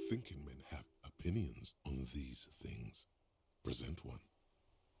 Thinking men have opinions on these things. Present one.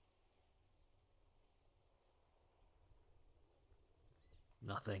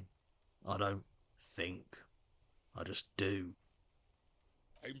 Nothing. I don't think. I just do.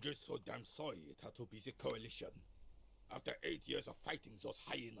 I'm just so damn sorry it had to be the coalition. After 8 years of fighting those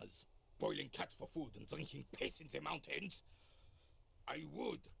hyenas, boiling cats for food and drinking piss in the mountains, I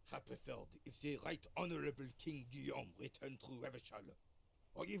would have preferred if the Right Honorable King Guillaume returned through Revachol,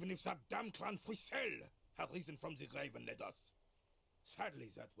 or even if that damn clan Frissel had risen from the grave and led us. Sadly,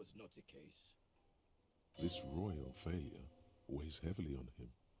 that was not the case. This royal failure weighs heavily on him.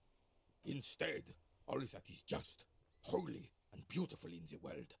 Instead, all that is just, holy, and beautiful in the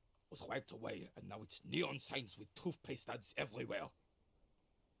world was wiped away, and now it's neon signs with toothpaste ads everywhere.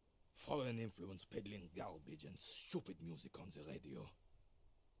 Foreign influence peddling garbage and stupid music on the radio.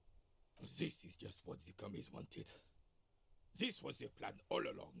 This is just what the commies wanted. This was their plan all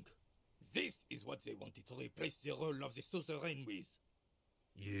along. This is what they wanted to replace the role of the suzerain with.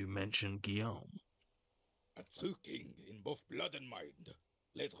 You mentioned Guillaume. A true king in both blood and mind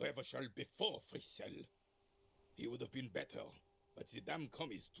led Revachol before Frissel. He would have been better, but the damn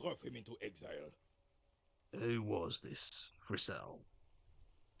commies drove him into exile. Who was this Frissel?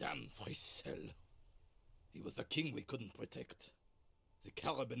 Damn Frissel. He was the king we couldn't protect. The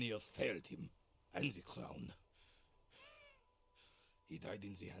Carabineers failed him, and the crown. He died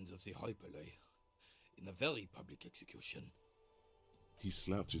in the hands of the Hyperlay, in a very public execution. He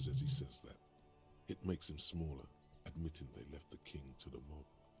slouches as he says that. It makes him smaller, admitting they left the king to the mob.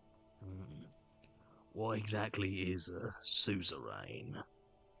 What exactly is a suzerain?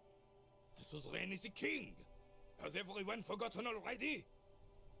 The suzerain is the king. Has everyone forgotten already?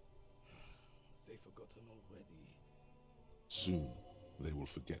 They forgotten already. Soon, they will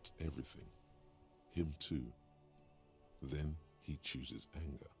forget everything. Him too. Then he chooses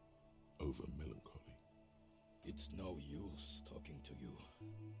anger over melancholy. It's no use talking to you.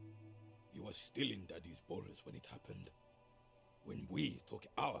 You were still in Daddy's borders when it happened. When we took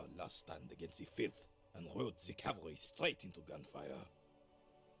our last stand against the Filth and rode the cavalry straight into gunfire.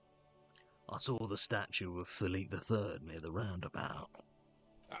 I saw the statue of Philippe III near the roundabout.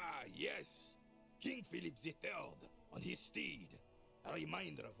 Ah, yes! King Philip III on his steed. A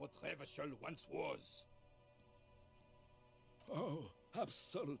reminder of what Revachol once was. Oh,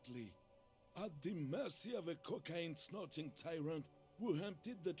 absolutely. At the mercy of a cocaine-snorting tyrant who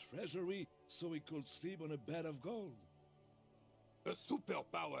emptied the treasury so he could sleep on a bed of gold. A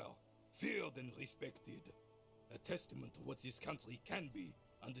superpower, feared and respected. A testament to what this country can be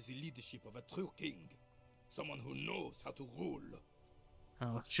under the leadership of a true king. Someone who knows how to rule.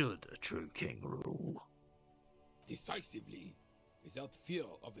 How should a true king rule? Decisively, without fear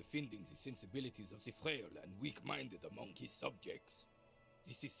of offending the sensibilities of the frail and weak-minded among his subjects.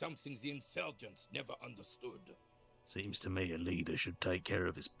 This is something the insurgents never understood. Seems to me a leader should take care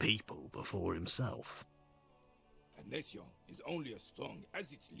of his people before himself. A nation is only as strong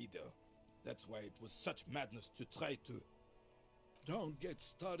as its leader. That's why it was such madness to try to... Don't get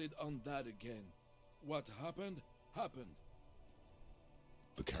started on that again. What happened, happened.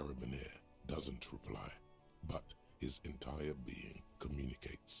 The Carabinier doesn't reply, but his entire being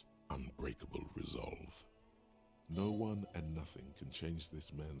communicates unbreakable resolve. No one and nothing can change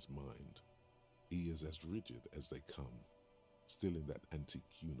this man's mind. He is as rigid as they come, still in that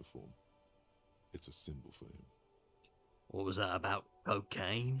antique uniform. It's a symbol for him. What was that about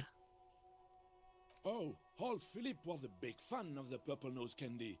cocaine? Oh, old Philip was a big fan of the purple nose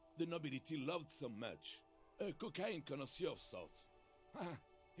candy the nobility loved so much. A cocaine connoisseur of sorts.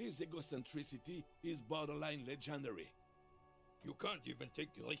 His egocentricity is borderline legendary. You can't even take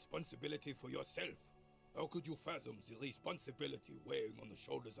responsibility for yourself. How could you fathom the responsibility weighing on the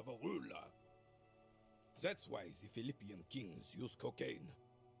shoulders of a ruler? That's why the Philippian kings use cocaine,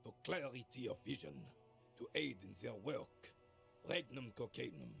 for clarity of vision, to aid in their work. Regnum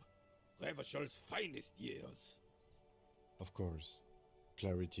cocainum, Revachol's finest years. Of course,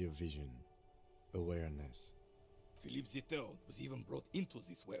 clarity of vision, awareness. Philippe III was even brought into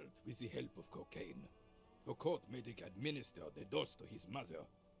this world with the help of cocaine. The court made him administer the dose to his mother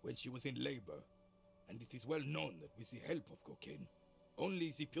when she was in labor, and it is well known that with the help of cocaine,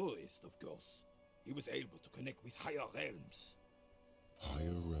 only the purest, of course, he was able to connect with higher realms.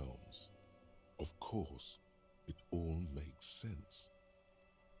 Higher realms. Of course, it all makes sense.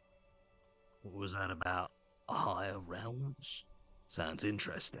 What was that about higher realms? Sounds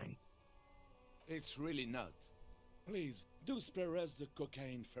interesting. It's really not. Please, do spare us the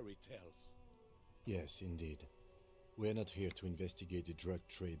cocaine fairy tales. Yes, indeed. We're not here to investigate the drug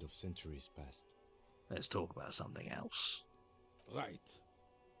trade of centuries past. Let's talk about something else. Right.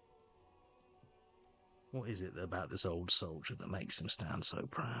 What is it about this old soldier that makes him stand so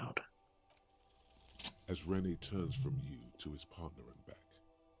proud? As Rene turns from you to his partner and back,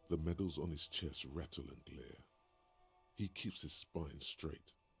 the medals on his chest rattle and glare. He keeps his spine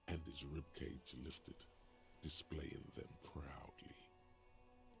straight and his ribcage lifted, displaying them proudly.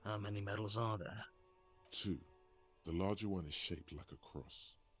 How many medals are there? 2. The larger one is shaped like a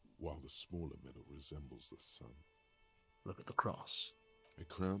cross, while the smaller medal resembles the sun. Look at the cross. A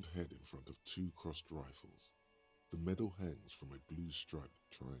crowned head in front of 2 crossed rifles. The medal hangs from a blue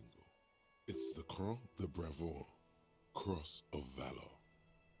striped triangle. It's the Croix de Bravoure, Cross of Valor.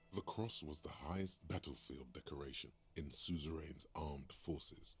 The cross was the highest battlefield decoration in Suzerain's armed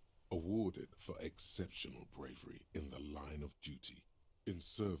forces, awarded for exceptional bravery in the line of duty, in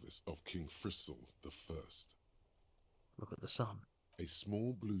service of King Frizzle I. Look at the sun. A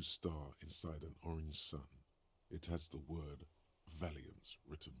small blue star inside an orange sun. It has the word Valiance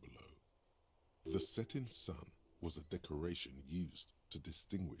written below. The setting sun was a decoration used to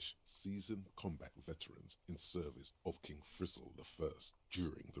distinguish seasoned combat veterans in service of King Frizzle I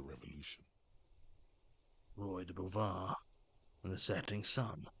during the Revolution. Roy de Beauvoir and the setting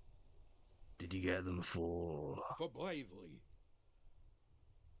sun. Did you get them for... For bravery.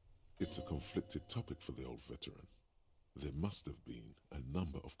 It's a conflicted topic for the old veteran. There must have been a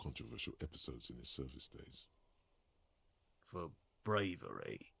number of controversial episodes in his service days. For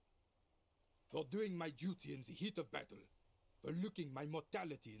bravery. For doing my duty in the heat of battle. For looking my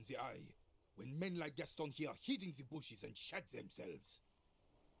mortality in the eye. When men like Gaston here hid in the bushes and shot themselves.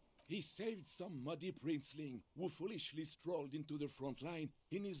 He saved some muddy princeling who foolishly strolled into the front line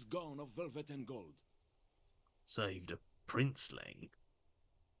in his gown of velvet and gold. Saved a princeling?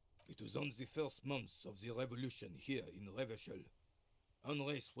 It was on the first months of the revolution here in Revachol.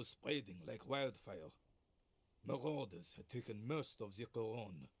 Unrest was spreading like wildfire. Marauders had taken most of the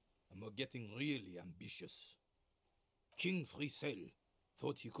Couronne and were getting really ambitious. King Frisel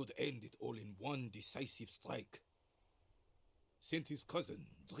thought he could end it all in one decisive strike. Sent his cousin,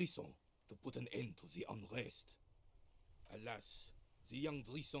 Drisson, to put an end to the unrest. Alas, the young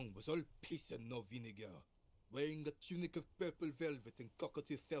Drisson was all piss and no vinegar, wearing a tunic of purple velvet and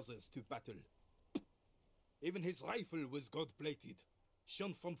cockatiel feathers to battle. Even his rifle was gold-plated,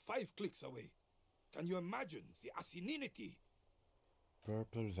 shone from 5 clicks away. Can you imagine the asininity?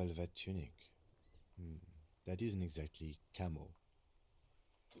 Purple velvet tunic. That isn't exactly camo.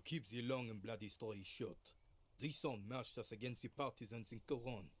 To keep the long and bloody story short, Drisson marched us against the partisans in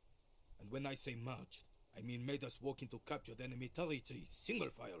Couronne. And when I say marched, I mean made us walk into captured enemy territory, single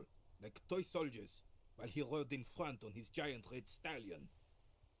file, like toy soldiers, while he rode in front on his giant red stallion.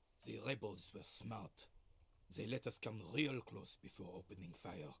 The rebels were smart. They let us come real close before opening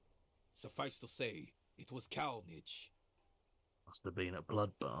fire. Suffice to say, it was carnage. Must have been a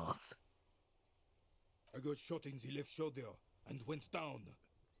bloodbath. I got shot in the left shoulder and went down.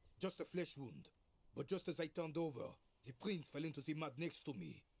 Just a flesh wound. But just as I turned over, the prince fell into the mud next to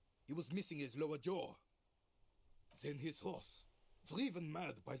me. He was missing his lower jaw. Then his horse, driven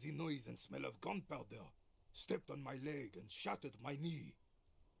mad by the noise and smell of gunpowder, stepped on my leg and shattered my knee.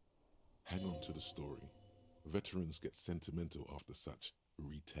 Hang on to the story. Veterans get sentimental after such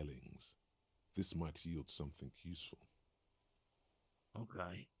retellings. This might yield something useful.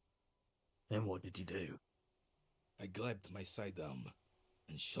 Okay. Then what did you do? I grabbed my sidearm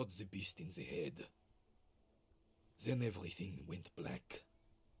and shot the beast in the head. Then everything went black.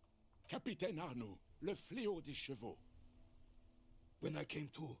 Capitaine Arnoux, le fléau des chevaux. When I came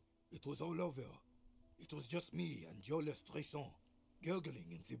to, it was all over. It was just me and Odourless Drisson,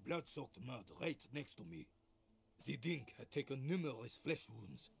 gurgling in the blood-soaked mud right next to me. The dink had taken numerous flesh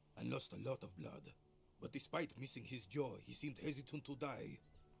wounds and lost a lot of blood. But despite missing his jaw, he seemed hesitant to die.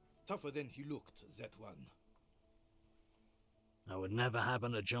 Tougher than he looked, that one. That would never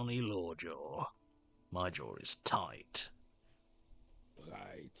happen to Johnny Lawjaw. My jaw is tight.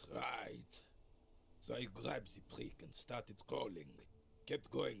 Right. So I grabbed the prick and started crawling.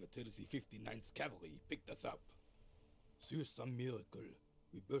 Kept going until the 59th Cavalry picked us up. Through some miracle,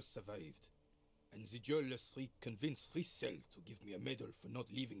 we both survived. And the Odourless freak convinced Frisel to give me a medal for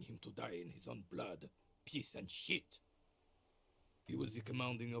not leaving him to die in his own blood, piss and shit. He was the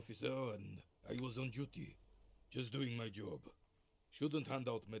commanding officer and I was on duty, just doing my job. Shouldn't hand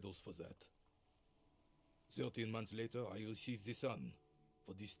out medals for that. 13 months later, I received the Sun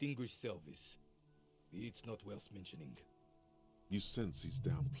for distinguished service. It's not worth mentioning. You sense he's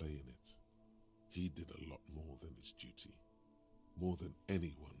downplaying it. He did a lot more than his duty. More than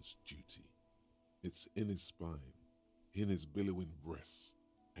anyone's duty. It's in his spine, in his billowing breasts,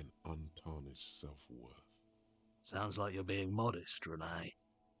 and untarnished self-worth. Sounds like you're being modest, Rene.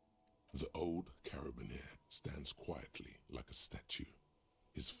 The old carabinier stands quietly like a statue,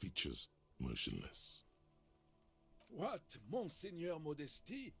 his features motionless. What Monseigneur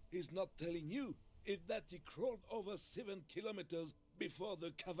Modesty is not telling you is that he crawled over 7 kilometers before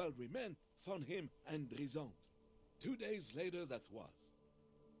the cavalrymen found him and Drisson. 2 days later that was.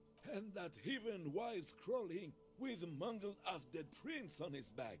 And that even while crawling with a mangled half-dead prince on his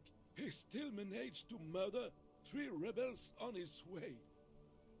back, he still managed to murder 3 rebels on his way.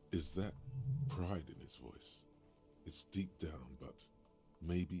 Is that pride in his voice? It's deep down, but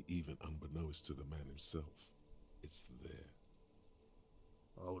maybe even unbeknownst to the man himself, it's there.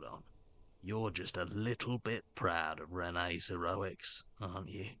 Hold on. You're just a little bit proud of Rene's heroics, aren't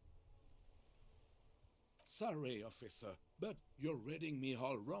you? Sorry, officer, but you're reading me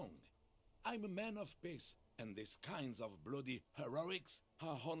all wrong. I'm a man of peace, and these kinds of bloody heroics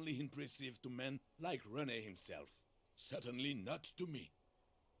are only impressive to men like Rene himself. Certainly not to me.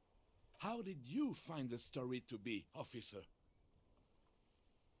 How did you find the story to be, officer?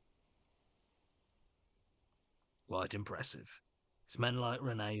 Quite impressive. It's men like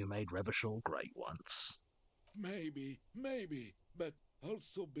Rene who made Revachol great once. Maybe, but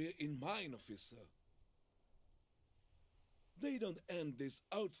also bear in mind, officer. They don't end this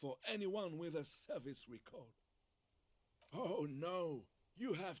out for anyone with a service record. Oh no,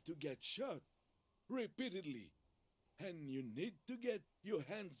 you have to get shot. Repeatedly. And you need to get your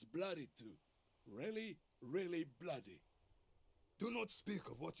hands bloody too. Really, really bloody. Do not speak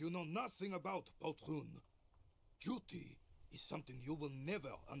of what you know nothing about, Poltroon. Duty is something you will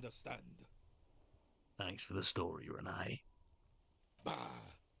never understand. Thanks for the story, Renee. Bah!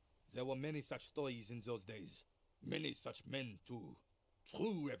 There were many such stories in those days. Many such men, too.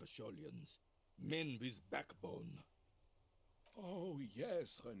 True Revacholians. Men with backbone. Oh,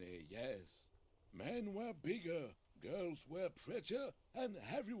 yes, René, yes. Men were bigger, girls were prettier, and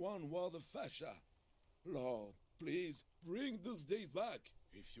everyone wore the fascia. Lord, please, bring those days back,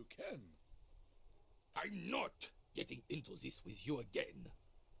 if you can. I'm not getting into this with you again.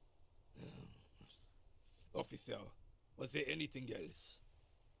 Officer, was there anything else?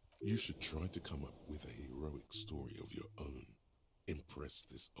 You should try to come up with a heroic story of your own. Impress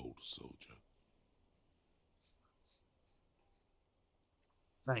this old soldier.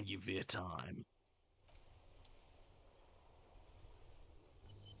 Thank you for your time.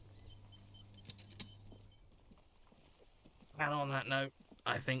 And on that note,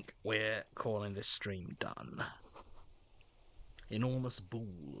 I think we're calling this stream done. Enormous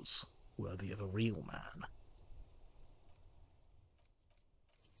balls, worthy of a real man.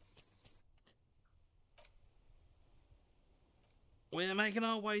 We're making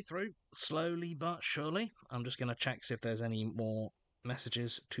our way through, slowly but surely. I'm just going to check see if there's any more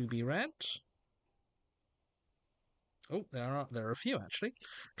messages to be read. Oh, there are a few actually.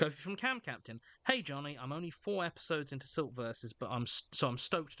 Kofi from Cam Captain. Hey Johnny, I'm only 4 episodes into Silk Versus, but I'm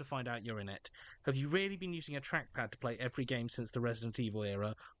stoked to find out you're in it. Have you really been using a trackpad to play every game since the Resident Evil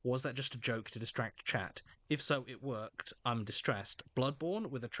era, or was that just a joke to distract chat? If so, it worked. I'm distressed. Bloodborne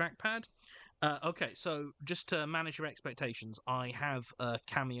with a trackpad? Okay, so just to manage your expectations, I have a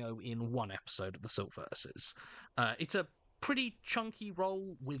cameo in 1 episode of the Silk Versus. It's a pretty chunky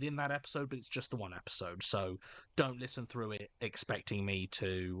role within that episode, but it's just the 1 episode, so don't listen through it expecting me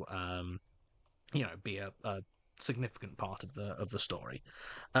to be a significant part of the story.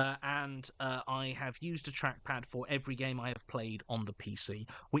 And I have used a trackpad for every game I have played on the PC,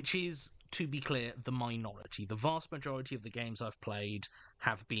 which is, to be clear, the minority. The vast majority of the games I've played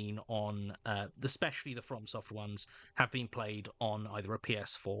have been on, especially the FromSoft ones, have been played on either a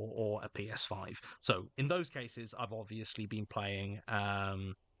PS4 or a PS5. So in those cases, I've obviously been playing.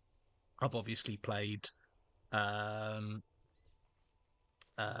 I've obviously played with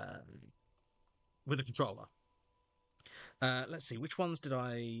a controller. Let's see, which ones did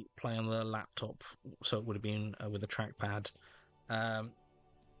I play on the laptop? So it would have been with a trackpad.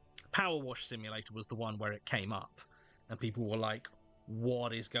 Power Wash Simulator was the one where it came up, and people were like,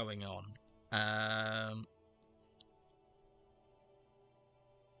 "What is going on?" I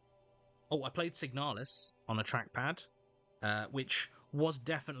played Signalis on a trackpad, which was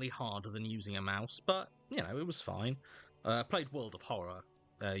definitely harder than using a mouse, but it was fine. Played World of Horror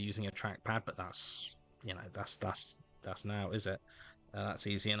using a trackpad, but that's now, is it? That's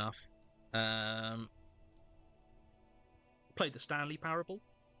easy enough. Played the Stanley Parable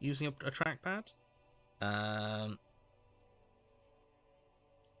using a trackpad.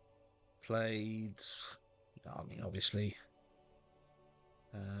 Played, obviously,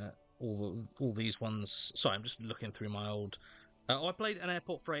 all these ones. Sorry, I'm just looking through my old. I played An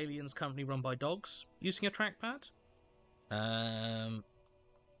Airport for Aliens, company run by dogs, using a trackpad.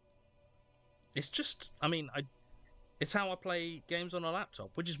 It's just, it's how I play games on a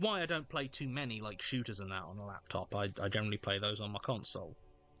laptop, which is why I don't play too many like shooters and that on a laptop. I generally play those on my console.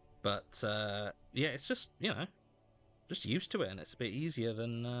 But yeah, it's just just used to it, and it's a bit easier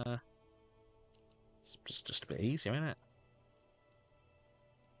than it's just a bit easier, isn't it?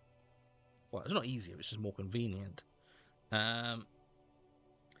 Well, it's not easier; it's just more convenient. Kofi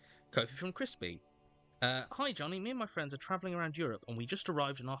from Crispy. Hi Johnny, me and my friends are travelling around Europe, and we just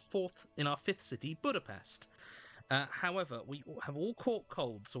arrived in our fifth city, Budapest. However, we have all caught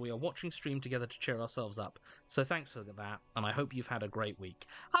cold, so we are watching stream together to cheer ourselves up. So thanks for that, and I hope you've had a great week.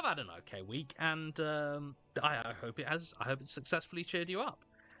 I've had an okay week, and I hope it has. I hope it's successfully cheered you up.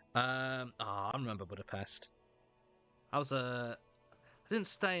 I remember Budapest. I didn't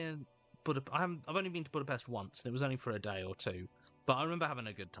stay in Budapest. I've only been to Budapest once, and it was only for a day or two. But I remember having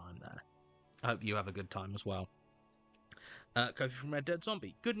a good time there. I hope you have a good time as well. Kofi from Red Dead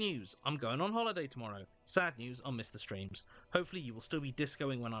Zombie. Good news, I'm going on holiday tomorrow. Sad news, I'll miss the streams. Hopefully you will still be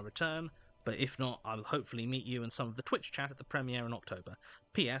discoing when I return, but if not, I'll hopefully meet you and some of the Twitch chat at the premiere in October.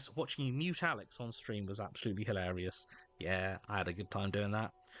 P.S. Watching you mute Alex on stream was absolutely hilarious. Yeah, I had a good time doing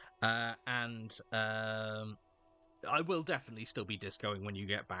that. And I will definitely still be discoing when you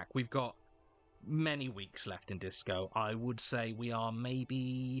get back. We've got many weeks left in disco. I would say we are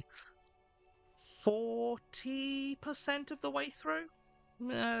maybe 40% of the way through,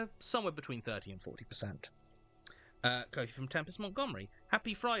 somewhere between 30 and 40%. Kofi from Tempest Montgomery.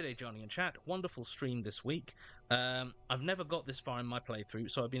 Happy Friday, Johnny and chat. Wonderful stream this week. I've never got this far in my playthrough,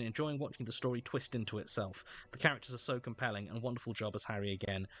 so I've been enjoying watching the story twist into itself. The characters are so compelling, and wonderful job as Harry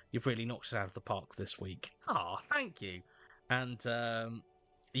again. You've really knocked it out of the park this week. Thank you. And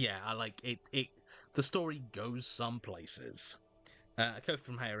yeah, I like it. The story goes some places. A quote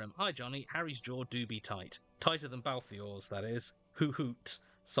from Harem. Hi, Johnny. Harry's jaw do be tight. Tighter than Balthior's, that is. Hoo hoot.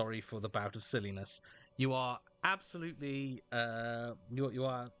 Sorry for the bout of silliness. You are absolutely... you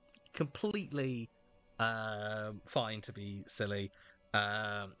are completely fine to be silly.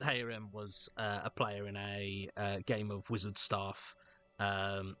 Harem was a player in a game of Wizard Staff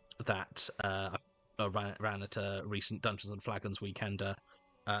that ran at a recent Dungeons and Flagons weekender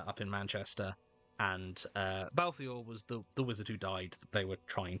up in Manchester. And Balthior was the wizard who died that they were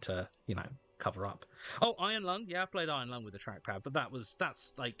trying to, cover up. Oh, Iron Lung. Yeah, I played Iron Lung with a trackpad, but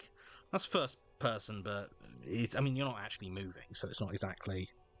that's first person, but you're not actually moving, so it's not exactly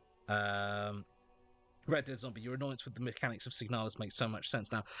Red Dead Zombie. Your annoyance with the mechanics of Signalis makes so much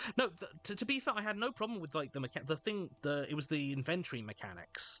sense now. No, to be fair, I had no problem with like it was the inventory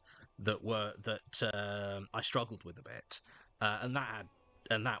mechanics that I struggled with a bit, and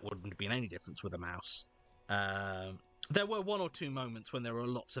that wouldn't have been any difference with a mouse. There were one or two moments when there were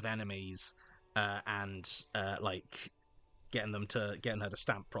lots of enemies, and like getting her to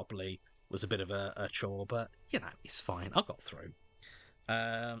stamp properly was a bit of a chore, but it's fine. I got through.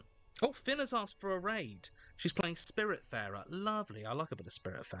 Oh, Finn has asked for a raid. She's playing Spiritfarer. Lovely. I like a bit of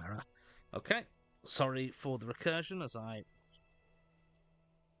Spiritfarer. Okay. Sorry for the recursion as I...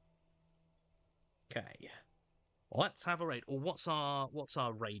 Okay. Let's have a raid. Or what's our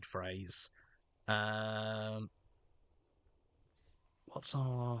raid phrase? What's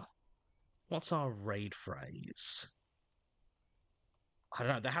our raid phrase? I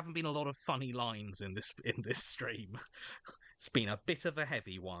don't know. There haven't been a lot of funny lines in this stream. It's been a bit of a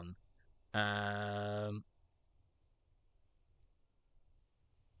heavy one.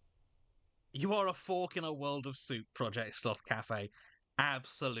 You are a fork in a world of soup, Project Sloth Cafe.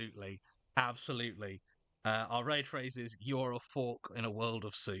 Absolutely. Absolutely. Our raid phrase is, you're a fork in a world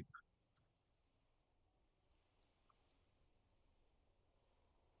of soup.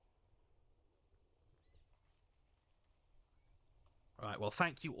 Right, well,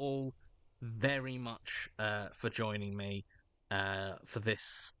 thank you all very much for joining me for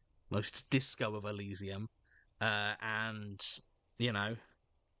this most disco of Elysium. And,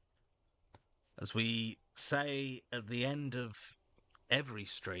 as we say at the end of every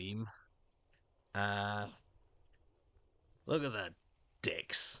stream, look at the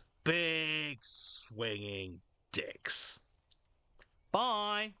dicks. Big swinging dicks.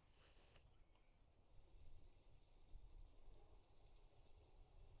 Bye.